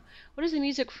it now. What is the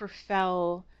music for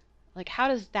Fel? Like how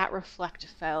does that reflect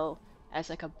Fel as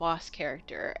like a boss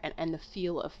character and the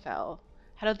feel of Fel?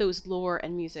 How do those lore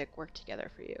and music work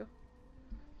together for you?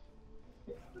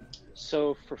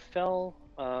 So for Fel,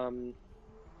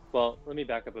 well, let me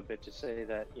back up a bit to say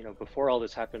that, before all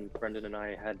this happened, Brendan and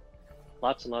I had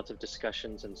lots and lots of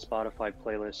discussions and Spotify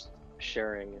playlist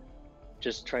sharing,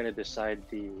 just trying to decide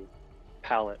the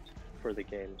palette for the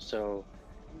game. So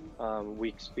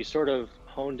we sort of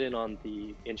honed in on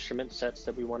the instrument sets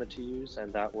that we wanted to use,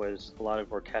 and that was a lot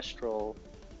of orchestral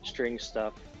string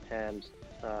stuff and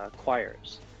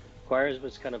choirs. Choirs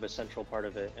was kind of a central part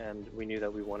of it, and we knew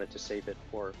that we wanted to save it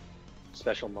for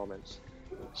special moments.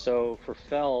 So for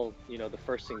Fel, you know, the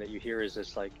first thing that you hear is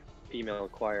this like female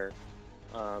choir,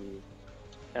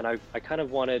 and I kind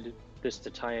of wanted this to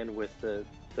tie in with the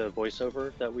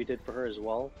voiceover that we did for her as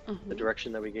well. The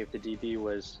direction that we gave to DB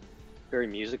was very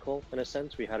musical in a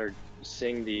sense. We had her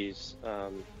sing these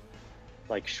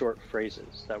like short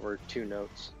phrases that were 2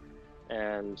 notes,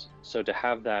 and so to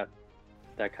have that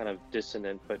kind of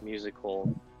dissonant but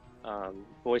musical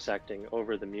voice acting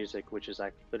over the music, which is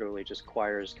literally just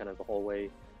choirs kind of the whole way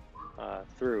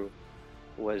through,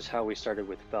 was how we started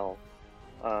with Fel.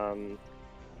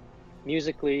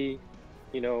 Musically,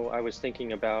 you know, I was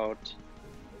thinking about,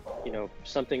 you know,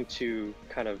 something to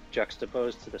kind of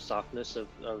juxtapose to the softness of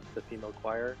the female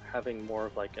choir, having more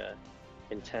of like a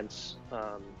intense,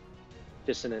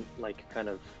 dissonant, like kind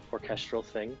of orchestral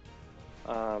thing.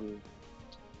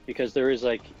 Because there is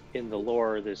like in the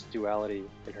lore this duality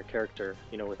in her character,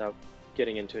 you know, without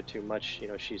getting into it too much, you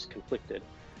know, she's conflicted.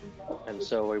 And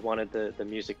so we wanted the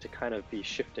music to kind of be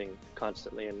shifting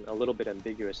constantly and a little bit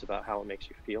ambiguous about how it makes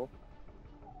you feel.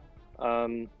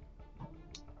 The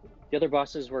other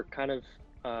bosses were kind of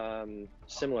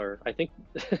similar. I think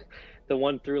the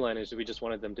one through line is we just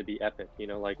wanted them to be epic, you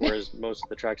know, like whereas most of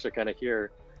the tracks are kind of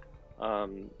here,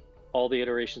 all the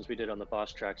iterations we did on the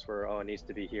boss tracks were, oh, it needs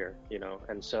to be here, you know,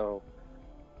 and so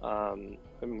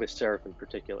with Seraph in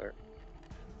particular.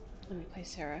 Let me play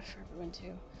Seraph for everyone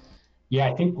too.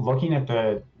 Yeah, I think looking at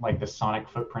the sonic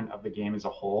footprint of the game as a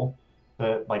whole,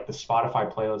 the Spotify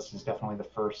playlist is definitely the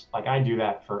first. Like I do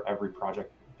that for every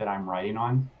project that I'm writing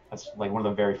on. That's like one of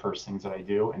the very first things that I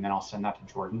do, and then I'll send that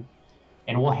to Jordan,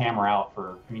 and we'll hammer out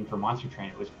for Monster Train.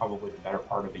 It was probably the better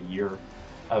part of a year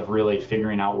of really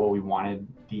figuring out what we wanted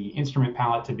the instrument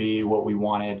palette to be, what we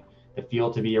wanted the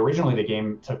feel to be. Originally, the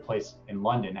game took place in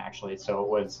London, actually, so it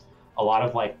was a lot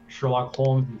of like Sherlock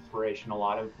Holmes inspiration, a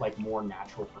lot of like more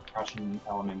natural percussion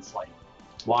elements, like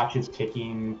watches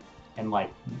ticking and like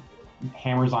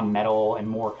hammers on metal and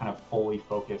more kind of fully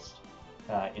focused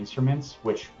instruments,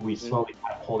 which we slowly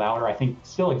kind of pulled out, or I think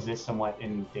still exists somewhat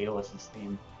in Daedalus's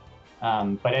theme.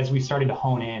 But as we started to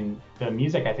hone in the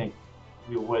music, I think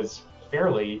it was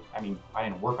fairly, I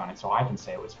didn't work on it, so I can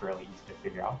say it was fairly easy to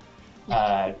figure out.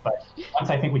 But once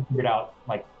I think we figured out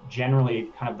like generally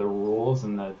kind of the rules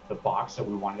and the box that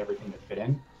we wanted everything to fit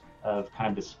in, of kind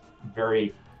of this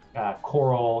very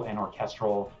choral and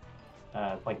orchestral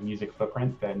like music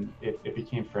footprint, then it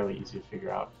became fairly easy to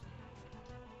figure out.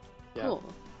 Yeah. Cool.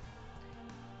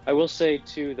 I will say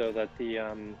too, though, that the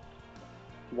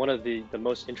one of the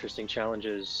most interesting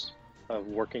challenges of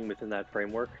working within that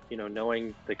framework, you know,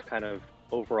 knowing the kind of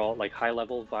overall like high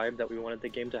level vibe that we wanted the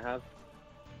game to have,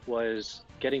 was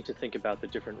getting to think about the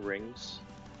different rings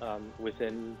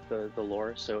within the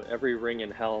lore. So every ring in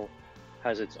Hell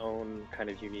has its own kind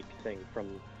of unique thing,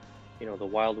 from, you know, the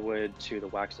Wildwood to the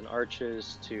Waxen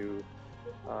Arches to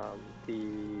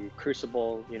the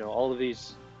Crucible. You know, all of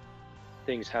these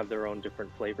things have their own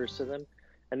different flavors to them,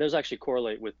 and those actually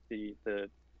correlate with the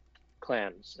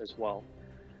clans as well.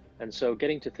 And so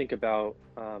getting to think about,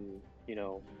 you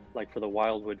know, like for the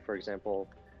Wildwood, for example,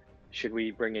 should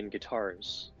we bring in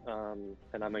guitars? And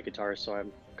I'm a guitarist, so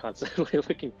I'm constantly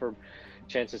looking for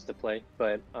chances to play,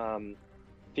 but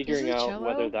figuring out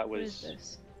whether that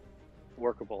was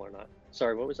workable or not.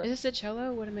 Sorry, what was that? Is this a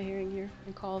cello? What am I hearing here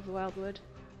in Call of the Wildwood?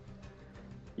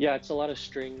 Yeah, it's a lot of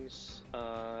strings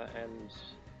and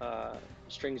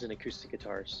acoustic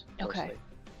guitars. Mostly. Okay.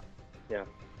 Yeah.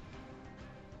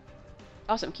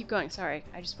 Awesome, keep going. Sorry,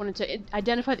 I just wanted to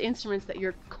identify the instruments that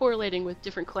you're correlating with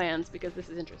different clans, because this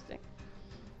is interesting.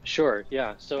 Sure,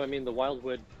 yeah. So I mean, the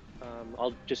Wildwood,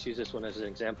 I'll just use this one as an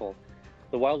example.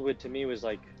 The Wildwood to me was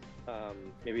like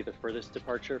maybe the furthest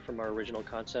departure from our original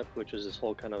concept, which was this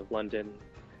whole kind of London,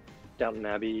 Downton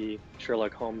Abbey,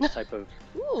 Sherlock Holmes type of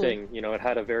thing. You know, it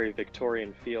had a very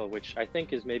Victorian feel, which I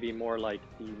think is maybe more like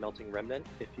the Melting Remnant,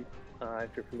 if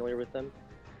you're familiar with them.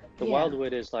 The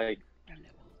Wildwood is like,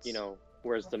 you know,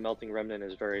 whereas the Melting Remnant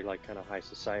is very like kind of high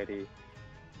society.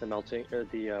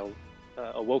 The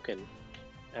Awoken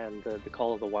and the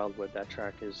Call of the Wildwood, that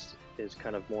track is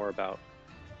kind of more about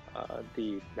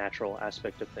the natural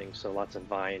aspect of things. So lots of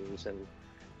vines and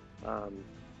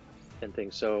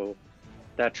things. So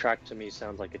that track to me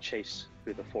sounds like a chase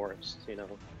through the forest, you know.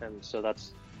 And so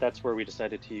that's where we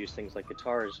decided to use things like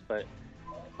guitars. But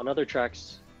on other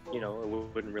tracks, you know, it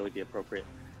wouldn't really be appropriate.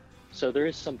 So there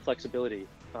is some flexibility,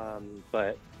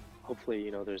 but hopefully,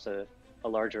 you know, there's a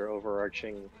larger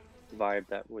overarching vibe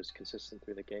that was consistent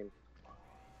through the game.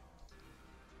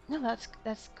 No,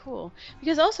 that's cool.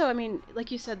 Because also, I mean, like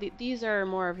you said, these are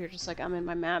more of you're just like I'm in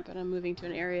my map and I'm moving to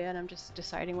an area and I'm just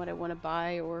deciding what I want to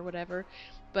buy or whatever.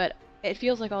 But it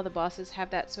feels like all the bosses have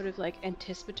that sort of like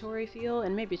anticipatory feel,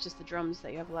 and maybe it's just the drums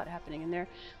that you have a lot happening in there.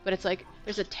 But it's like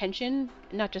there's a tension,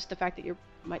 not just the fact that you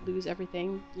might lose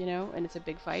everything, you know, and it's a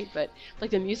big fight, but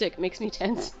like the music makes me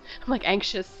tense. I'm like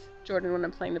anxious, Jordan, when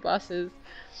I'm playing the bosses.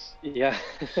 Yeah,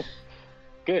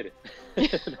 good.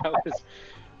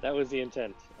 That was the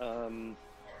intent.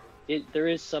 There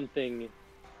is something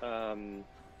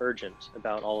urgent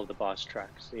about all of the boss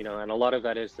tracks, you know, and a lot of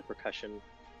that is the percussion,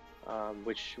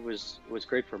 which was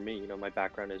great for me. You know, my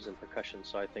background is in percussion,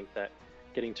 so I think that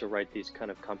getting to write these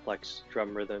kind of complex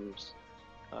drum rhythms,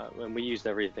 and we used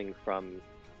everything from,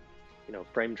 you know,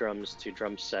 frame drums to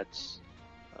drum sets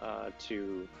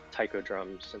to taiko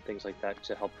drums and things like that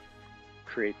to help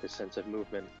create the sense of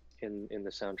movement in the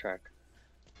soundtrack.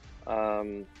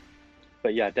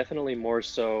 But yeah, definitely more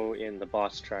so in the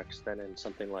boss tracks than in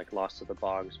something like Lost to the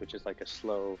Bogs, which is like a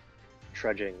slow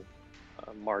trudging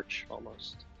march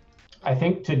almost. I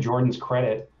think to Jordan's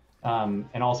credit,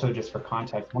 and also just for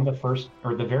context,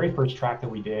 the very first track that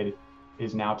we did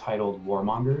is now titled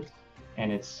Warmongers,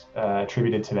 and it's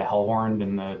attributed to the Hellhorned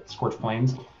and the Scorched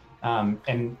Plains.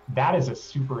 And that is a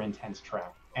super intense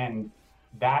track. And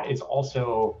that is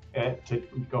also, to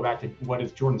go back to what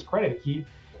is Jordan's credit, he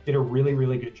did a really,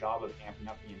 really good job of amping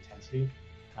up the intensity.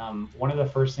 One of the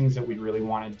first things that we really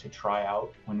wanted to try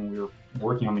out when we were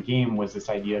working on the game was this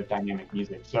idea of dynamic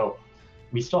music. So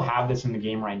we still have this in the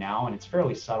game right now, and it's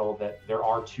fairly subtle that there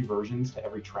are 2 versions to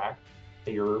every track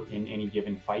that you're in any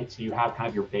given fight. So you have kind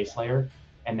of your base layer,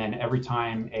 and then every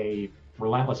time a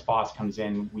relentless boss comes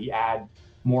in, we add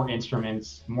more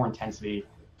instruments, more intensity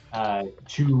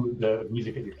to the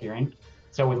music that you're hearing.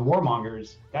 So with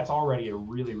Warmongers, that's already a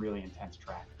really, really intense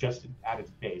track, just at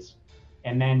its base.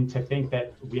 And then to think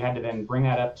that we had to then bring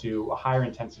that up to a higher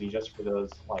intensity just for those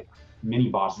like mini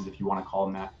bosses, if you want to call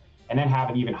them that, and then have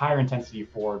an even higher intensity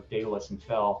for Daedalus and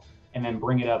Fel, and then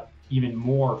bring it up even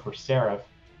more for Seraph.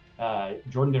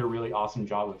 Jordan did a really awesome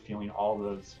job of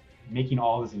making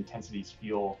all those intensities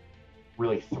feel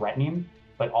really threatening,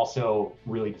 but also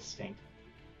really distinct.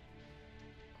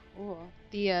 Cool.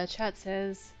 The chat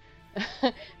says,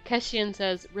 Keshian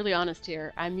says, really honest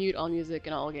here, I mute all music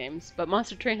in all games, but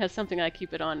Monster Train has something I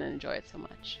keep it on and enjoy it so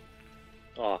much.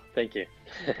 Oh, thank you.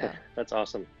 Okay. That's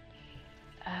awesome.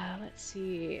 Let's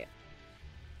see.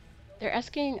 They're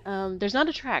asking, there's not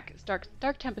a track. Dark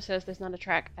Tempest says there's not a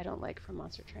track I don't like from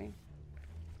Monster Train.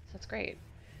 So that's great.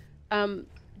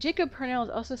 Jacob Purnell is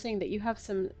also saying that you have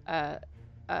some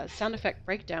sound effect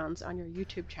breakdowns on your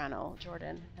YouTube channel,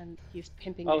 Jordan, and he's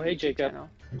pimping your hey, YouTube Jacob. channel.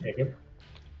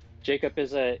 Jacob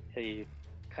is a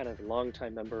kind of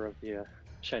longtime member of the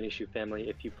Shiny Shoe family.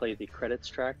 If you play the credits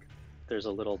track, there's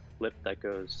a little blip that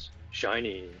goes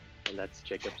shiny, and that's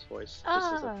Jacob's voice.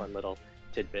 Just as a fun little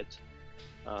tidbit.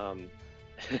 But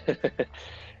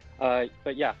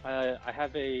yeah, I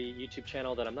have a YouTube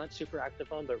channel that I'm not super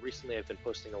active on, but recently I've been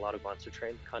posting a lot of Monster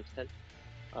Train content.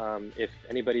 If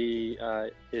anybody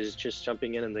is just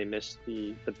jumping in and they missed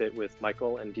the bit with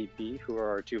Michael and DP, who are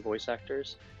our 2 voice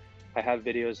actors, I have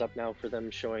videos up now for them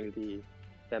showing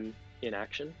them in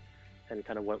action and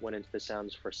kind of what went into the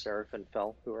sounds for Seraph and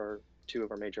Fel, who are 2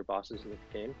 of our major bosses in the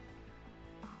game.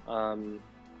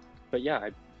 But yeah,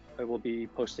 I will be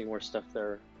posting more stuff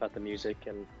there about the music,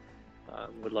 and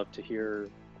would love to hear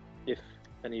if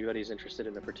anybody's interested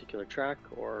in a particular track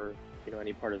or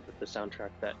any part of the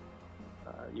soundtrack that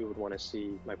you would want to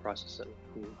see my process in.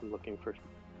 I'm looking for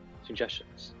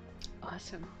suggestions.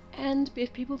 Awesome. And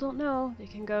if people don't know, they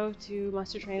can go to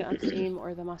Monster Train on Steam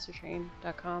or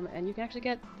themonstertrain.com, and you can actually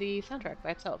get the soundtrack by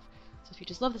itself. So if you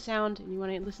just love the sound and you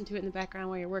want to listen to it in the background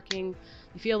while you're working,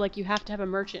 you feel like you have to have a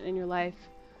merchant in your life,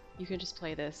 you can just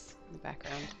play this in the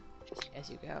background just as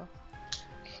you go.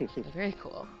 Very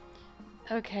cool.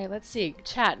 Okay, let's see.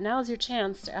 Chat, now's your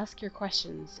chance to ask your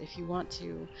questions if you want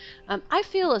to. I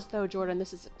feel as though, Jordan,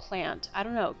 this is a plant. I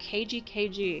don't know,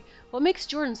 KG. What makes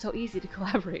Jordan so easy to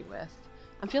collaborate with?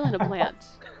 I'm feeling a plant.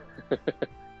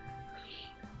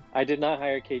 I did not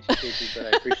hire KG, but I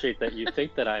appreciate that you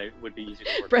think that I would be easy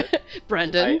to work with.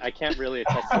 Brendan? I can't really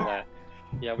attest to that.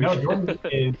 Yeah, Jordan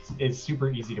is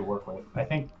super easy to work with. I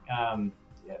think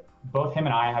both him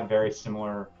and I have very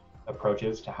similar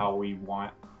approaches to how we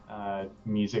want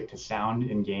music to sound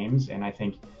in games, and I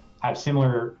think have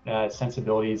similar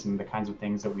sensibilities and the kinds of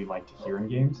things that we like to hear in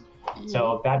games. Mm-hmm.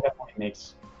 So that definitely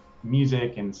makes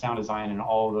music and sound design and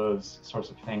all those sorts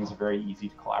of things very easy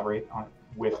to collaborate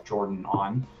with Jordan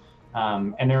on.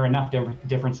 And there are enough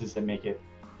differences that make it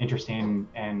interesting,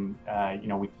 and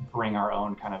we bring our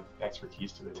own kind of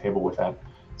expertise to the table with that.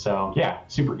 So yeah,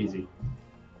 super easy.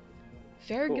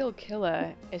 Fairgill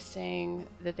Killa is saying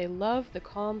that they love the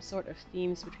calm sort of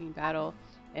themes between battle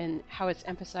and how it's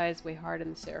emphasized way hard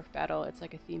in the Seraph battle. It's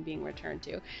like a theme being returned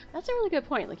to. That's a really good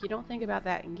point. Like, you don't think about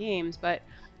that in games, but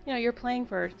you're playing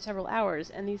for several hours,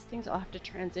 and these things all have to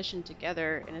transition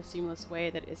together in a seamless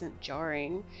way that isn't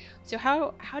jarring. So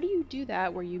how do you do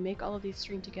that where you make all of these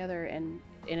string together and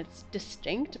it's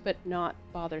distinct but not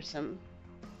bothersome?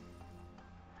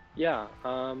 Yeah.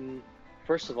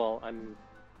 First of all,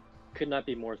 could not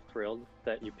be more thrilled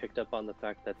that you picked up on the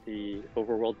fact that the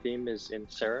overworld theme is in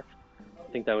Seraph. I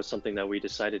think that was something that we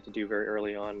decided to do very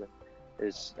early on,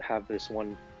 is have this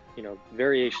one,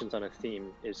 variations on a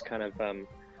theme is kind of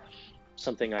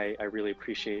something I really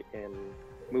appreciate in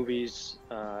movies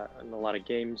and a lot of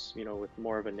games, with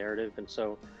more of a narrative. And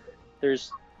so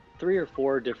there's 3 or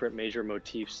 4 different major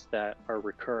motifs that are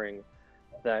recurring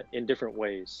that in different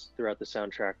ways throughout the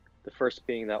soundtrack. The first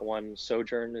being that one,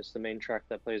 Sojourn, is the main track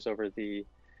that plays over the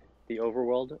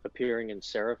overworld, appearing in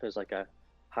Seraph as like a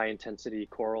high intensity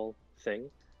choral thing.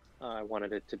 I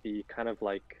wanted it to be kind of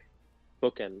like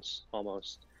bookends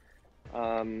almost.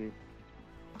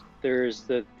 There's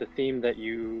the theme that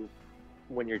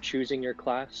when you're choosing your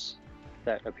class,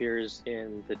 that appears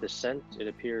in the Descent. It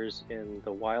appears in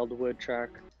the Wildwood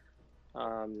track.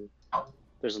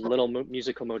 There's little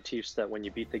musical motifs that when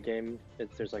you beat the game,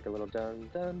 there's like a little dun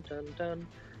dun dun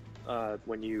dun.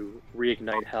 When you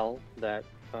reignite Hell, that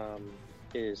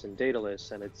is in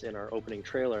Daedalus, and it's in our opening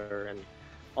trailer, and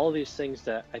all of these things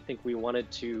that I think we wanted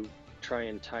to try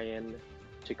and tie in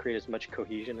to create as much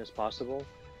cohesion as possible.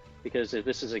 Because if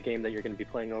this is a game that you're going to be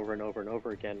playing over and over and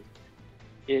over again,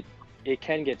 it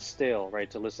can get stale, right?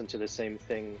 To listen to the same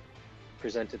thing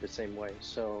presented the same way.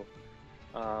 So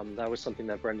that was something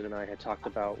that Brendan and I had talked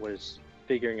about, was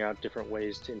figuring out different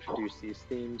ways to introduce these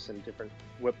themes and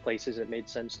what places it made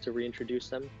sense to reintroduce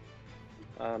them.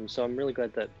 So I'm really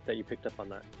glad that you picked up on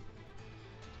that.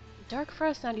 Dark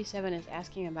Frost 97 is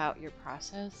asking about your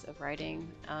process of writing.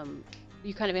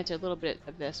 You kind of answered a little bit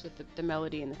of this with the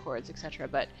melody and the chords, etc.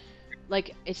 But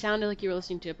like, it sounded like you were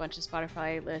listening to a bunch of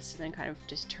Spotify lists and then kind of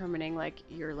determining like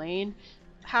your lane.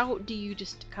 How do you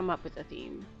just come up with a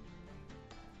theme?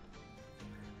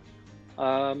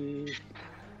 Let's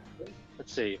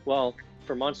see. Well,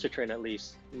 for Monster Train at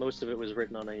least, most of it was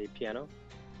written on a piano.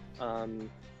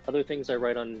 Other things I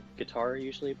write on guitar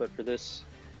usually, but for this,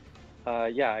 I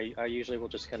usually will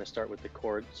just kind of start with the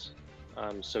chords.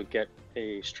 So get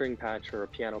a string patch or a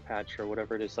piano patch or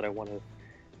whatever it is that I want to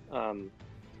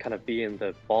kind of be in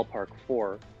the ballpark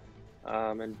for,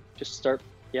 and just start,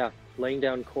 laying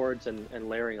down chords and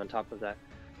layering on top of that.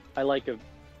 I like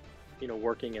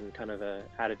working in kind of a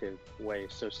additive way.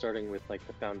 So starting with like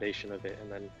the foundation of it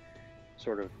and then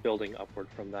sort of building upward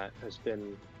from that has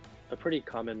been a pretty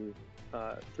common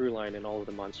through line in all of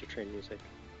the Monster Train music.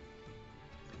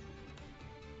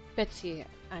 Betsy,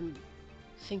 I'm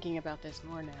thinking about this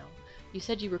more now. You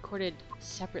said you recorded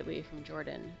separately from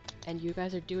Jordan, and you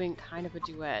guys are doing kind of a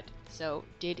duet. So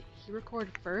did he record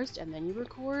first and then you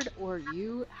record, or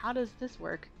you? How does this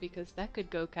work? Because that could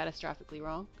go catastrophically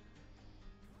wrong.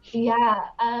 Yeah.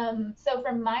 So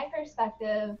from my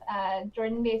perspective,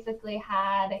 Jordan basically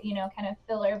had, kind of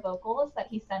filler vocals that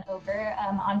he sent over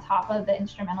on top of the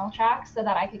instrumental track, so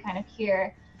that I could kind of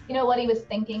hear, what he was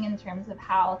thinking in terms of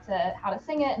how to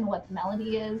sing it and what the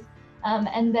melody is.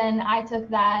 And then I took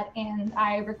that and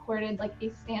I recorded like a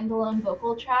standalone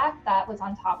vocal track that was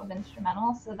on top of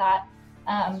instrumental, so that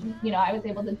I was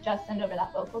able to just send over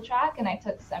that vocal track, and I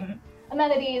took some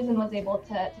amenities and was able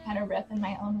to kind of riff in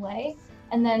my own way.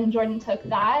 And then Jordan took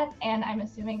that, and I'm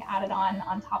assuming added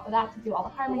on top of that to do all the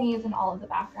harmonies and all of the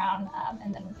background,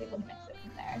 and then was able to mix it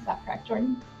from there. Is that correct,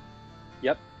 Jordan?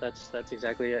 Yep, that's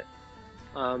exactly it.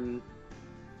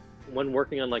 When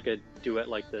working on like a duet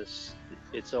like this,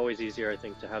 it's always easier, I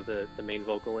think, to have the main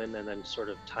vocal in and then sort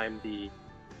of time the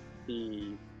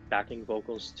backing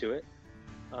vocals to it.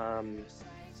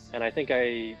 And I think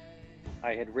I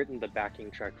had written the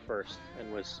backing track first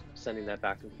and was sending that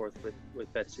back and forth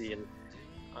with Betsy, and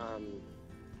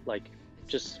like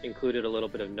just included a little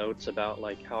bit of notes about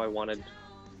like how I wanted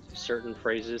certain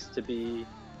phrases to be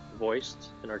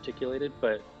voiced and articulated,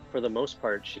 but for the most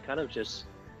part she kind of just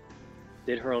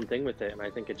did her own thing with it, and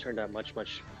I think it turned out much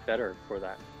better for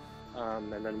that.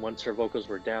 And then once her vocals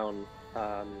were down,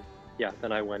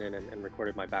 then I went in and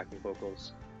recorded my backing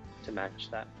vocals to match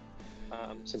that,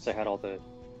 since I had all the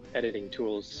editing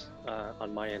tools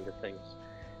on my end of things.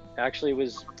 Actually, it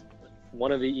was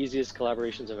one of the easiest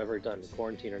collaborations I've ever done,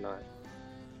 quarantine or not.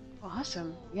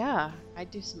 Awesome. Yeah, I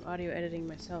do some audio editing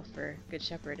myself for Good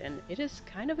Shepherd, and it is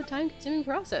kind of a time-consuming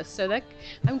process. So that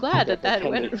I'm glad that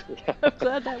went. Yeah. I'm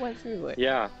glad that went smoothly.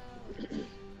 Yeah.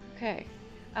 Okay.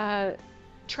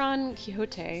 Tron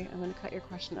Quixote, I'm going to cut your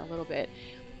question a little bit.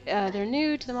 They're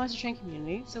new to the Monster Train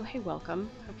community, so hey, welcome.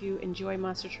 Hope you enjoy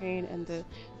Monster Train, and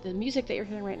the music that you're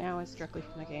hearing right now is directly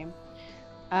from the game.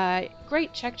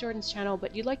 Great, check Jordan's channel,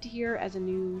 but you'd like to hear as a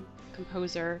new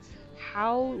composer,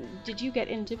 how did you get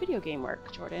into video game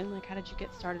work, Jordan? Like, how did you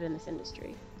get started in this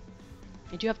industry?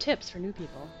 And do you have tips for new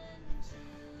people?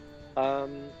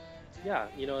 Yeah,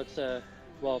 it's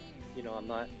well, I'm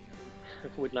not,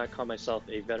 would not call myself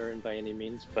a veteran by any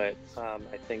means, but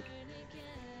I think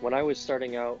when I was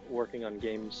starting out working on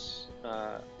games,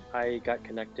 I got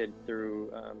connected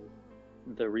through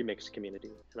the remix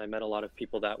community, and I met a lot of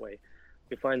people that way.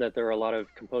 We find that there are a lot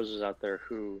of composers out there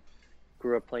who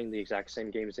grew up playing the exact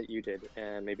same games that you did,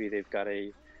 and maybe they've got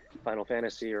a Final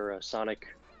Fantasy or a Sonic,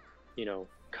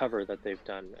 cover that they've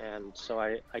done. And so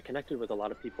I connected with a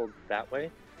lot of people that way.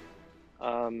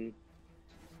 And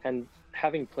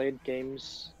having played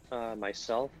games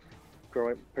myself,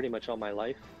 growing pretty much all my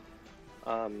life,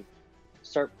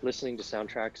 start listening to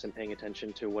soundtracks and paying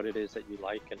attention to what it is that you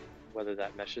like and whether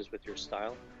that meshes with your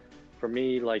style. For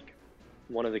me, like,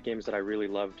 one of the games that I really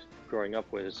loved growing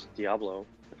up was Diablo,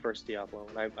 the first Diablo.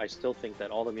 And I still think that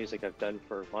all the music I've done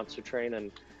for Monster Train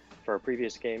and for our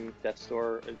previous game, Death's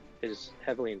Door, is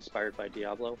heavily inspired by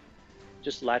Diablo.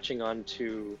 Just latching on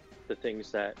to the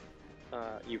things that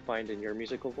you find in your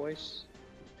musical voice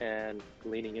and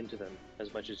leaning into them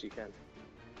as much as you can.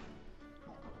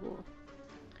 Cool.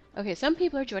 Okay, some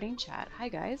people are joining chat. Hi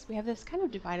guys, we have this kind of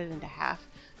divided into half.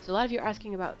 So a lot of you are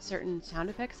asking about certain sound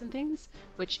effects and things,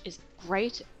 which is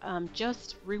great.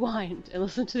 Just rewind and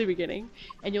listen to the beginning,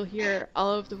 and you'll hear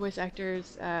all of the voice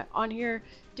actors on here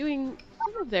doing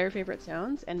some of their favorite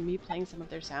sounds and me playing some of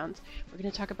their sounds. We're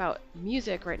going to talk about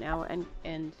music right now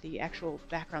and the actual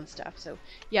background stuff. So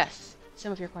yes,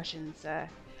 some of your questions, I'm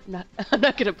not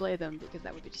going to play them because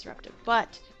that would be disruptive,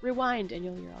 but rewind and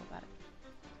you'll hear all about it.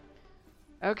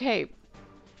 Okay,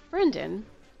 Brendan,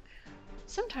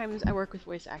 sometimes I work with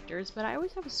voice actors, but I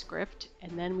always have a script,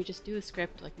 and then we just do the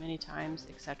script like many times,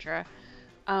 etc.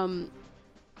 When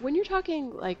you're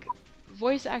talking like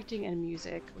voice acting and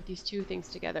music with these two things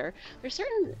together, there's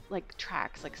certain like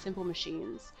tracks like Simple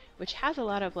Machines, which has a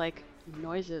lot of like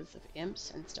noises of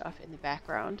imps and stuff in the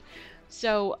background.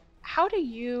 So how do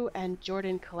you and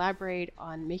Jordan collaborate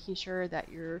on making sure that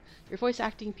your voice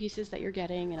acting pieces that you're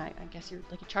getting, and I guess you're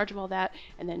like in charge of all that,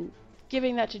 and then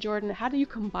giving that to Jordan, how do you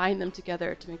combine them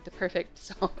together to make the perfect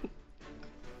song?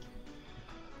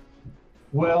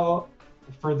 Well,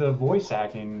 for the voice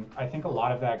acting, I think a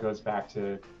lot of that goes back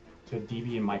to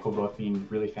DB and Michael both being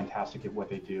really fantastic at what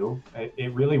they do.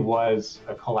 It really was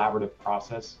a collaborative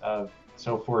process of,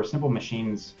 so for Simple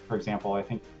Machines, for example, I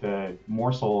think the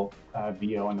Morsel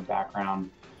VO in the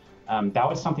background, that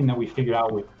was something that we figured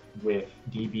out with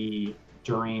DB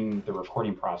during the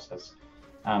recording process.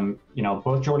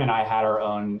 Both Jordan and I had our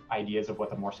own ideas of what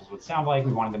the morsels would sound like.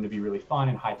 We wanted them to be really fun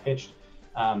and high pitched.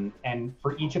 And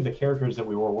for each of the characters that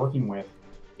we were working with,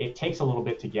 it takes a little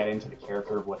bit to get into the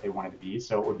character of what they wanted to be.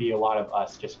 So it would be a lot of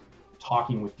us just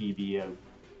talking with DB of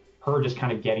her just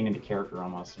kind of getting into character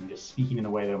almost and just speaking in the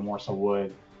way that a morsel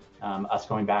would, us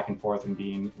going back and forth and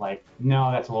being like,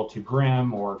 no, that's a little too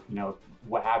grim, or,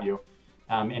 what have you.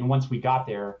 And once we got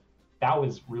there, that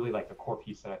was really like the core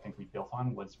piece that I think we built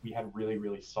on, was we had really,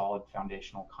 really solid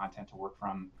foundational content to work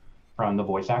from the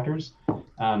voice actors.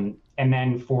 And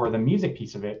then for the music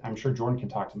piece of it, I'm sure Jordan can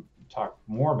talk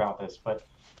more about this, but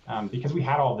because we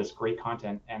had all this great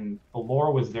content and the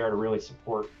lore was there to really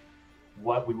support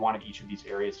what we wanted each of these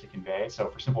areas to convey. So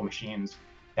for Simple Machines,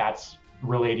 that's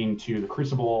relating to the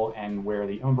Crucible and where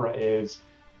the Umbra is.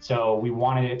 So we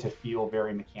wanted it to feel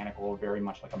very mechanical, very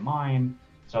much like a mine.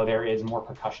 So there is more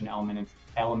percussion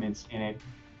elements in it.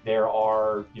 There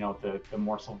are, the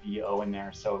Morsel VO in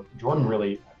there. So Jordan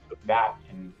really took that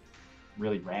and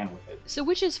really ran with it. So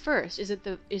which is first? Is it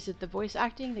the voice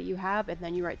acting that you have and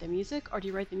then you write the music, or do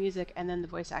you write the music and then the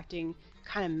voice acting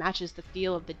kind of matches the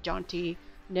feel of the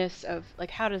jauntiness of,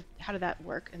 like, how did that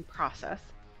work and process?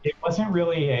 It wasn't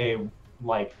really a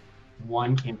like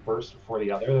one came first before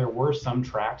the other. There were some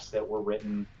tracks that were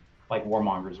written, like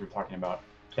Warmongers we're talking about,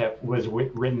 that was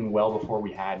written well before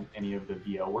we had any of the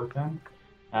VO work done.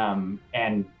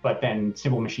 But then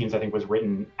Simple Machines, I think, was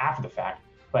written after the fact.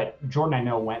 But Jordan, I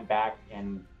know, went back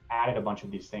and added a bunch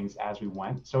of these things as we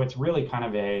went. So it's really kind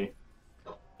of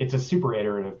it's a super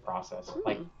iterative process.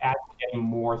 Like, as we're getting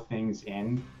more things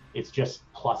in, it's just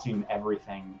plussing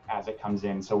everything as it comes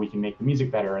in so we can make the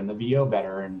music better and the VO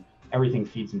better, and everything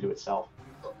feeds into itself.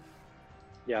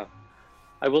 Yeah,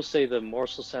 I will say the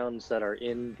morsel sounds that are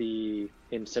in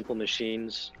Simple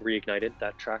Machines Reignited,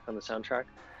 that track on the soundtrack,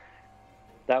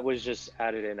 that was just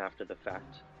added in after the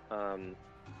fact.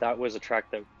 That was a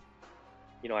track that,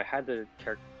 I had the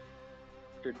character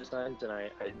designs and I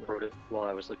wrote it while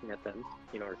I was looking at them,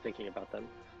 or thinking about them.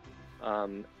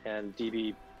 And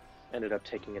DB ended up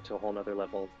taking it to a whole nother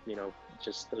level,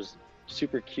 just those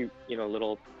super cute,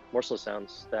 little morsel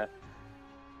sounds that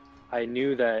I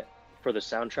knew that for the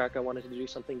soundtrack I wanted to do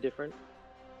something different.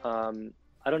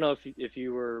 I don't know if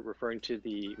you were referring to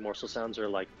the morsel sounds or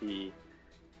like the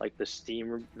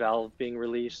steam valve being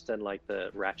released and like the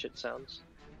ratchet sounds,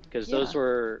 because those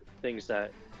were things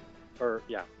that,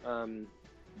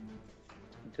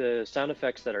 the sound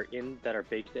effects that are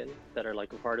baked in, that are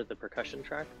like a part of the percussion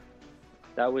track.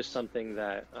 That was something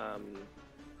that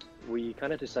we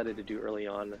kind of decided to do early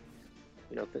on.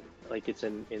 Like it's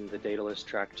in the Daedalus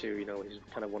track too. He's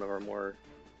kind of one of our more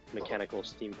mechanical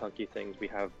steampunky things. We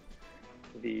have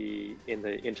in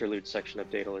the interlude section of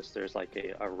Daedalus, there's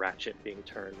like a ratchet being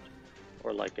turned,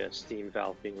 or like a steam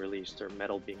valve being released, or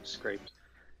metal being scraped,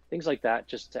 things like that,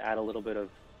 just to add a little bit of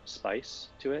spice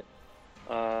to it.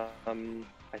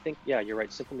 I think, yeah, you're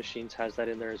right. Simple Machines has that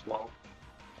in there as well.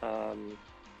 I'm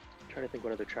trying to think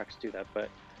what other tracks do that, but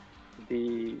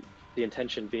the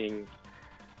intention being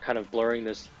kind of blurring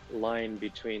this line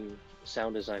between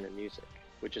sound design and music,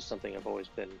 which is something I've always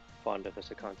been fond of as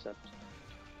a concept.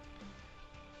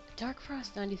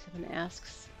 Darkfrost97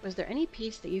 asks, was there any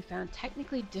piece that you found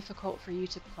technically difficult for you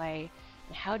to play,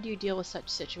 and how do you deal with such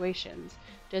situations?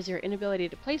 Does your inability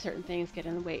to play certain things get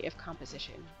in the way of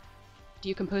composition? Do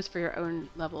you compose for your own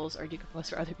levels, or do you compose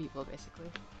for other people, basically?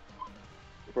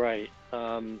 Right.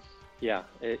 Yeah.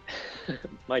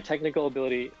 My technical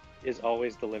ability is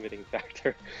always the limiting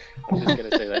factor. I'm just going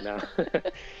to say that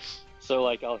now. So,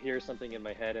 like, I'll hear something in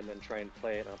my head and then try and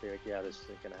play it, and I'll be like, yeah, this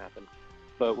isn't going to happen.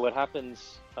 But what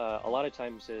happens a lot of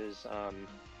times is,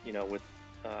 with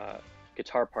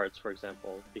guitar parts, for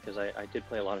example, because I did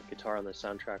play a lot of guitar on the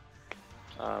soundtrack,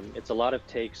 it's a lot of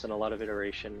takes and a lot of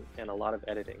iteration and a lot of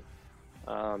editing.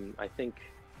 I think,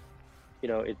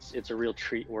 it's a real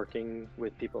treat working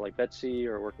with people like Betsy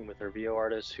or working with our VO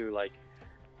artists who, like,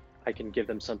 I can give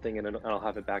them something and I'll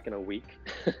have it back in a week,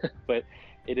 but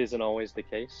it isn't always the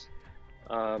case.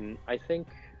 I think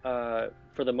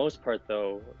for the most part,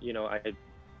 though,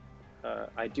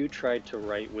 I do try to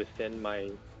write within my,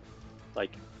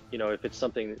 like, if it's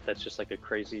something that's just like a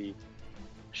crazy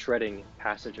shredding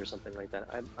passage or something like that,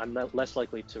 I'm not less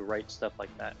likely to write stuff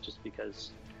like that, just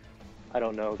because I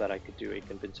don't know that I could do a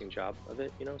convincing job of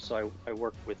it, so I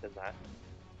work within that.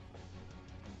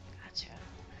 Gotcha.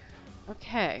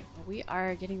 Okay, well, we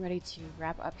are getting ready to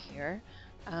wrap up here.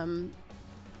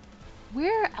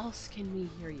 Where else can we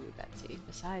hear you, Betsy,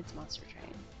 besides Monster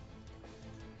Train?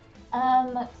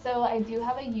 So I do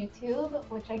have a YouTube,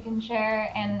 which I can share,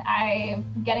 and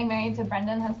getting married to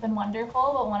Brendan has been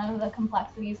wonderful, but one of the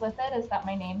complexities with it is that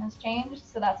my name has changed,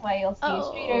 so that's why you'll see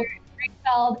Streeter,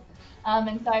 Springfeld.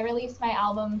 And so I released my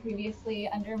album previously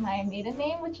under my maiden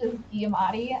name, which is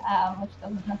Giamatti, which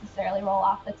doesn't necessarily roll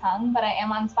off the tongue, but I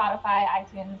am on Spotify,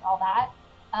 iTunes, all that,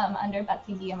 under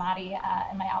Betsy Giamatti,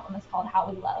 and my album is called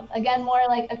How We Love. Again, more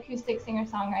like acoustic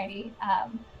singer-songwriting,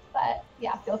 but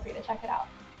yeah, feel free to check it out.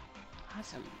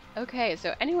 Awesome. Okay,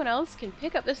 so anyone else can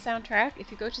pick up this soundtrack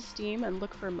if you go to Steam and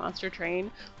look for Monster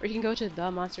Train, or you can go to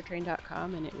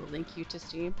themonstertrain.com and it will link you to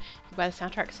Steam. You can buy the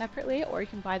soundtrack separately, or you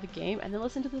can buy the game and then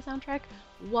listen to the soundtrack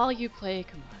while you play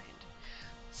combined.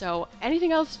 So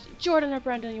anything else, Jordan or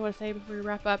Brendan, you want to say before we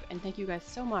wrap up? And thank you guys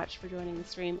so much for joining the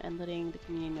stream and letting the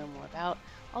community know more about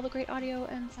all the great audio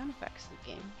and sound effects in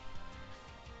the game.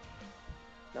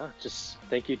 No, just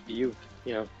thank you to you,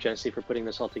 Genesee, for putting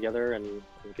this all together, and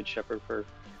Good Shepherd for,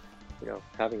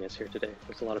 having us here today.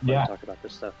 It's a lot of fun to talk about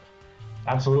this stuff.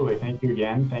 Absolutely. Thank you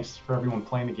again. Thanks for everyone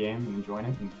playing the game and enjoying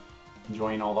it, and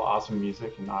enjoying all the awesome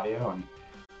music and audio. And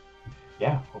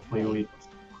yeah, hopefully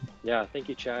Yeah, thank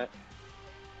you, chat.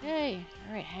 Hey,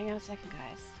 all right, hang on a second,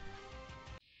 guys.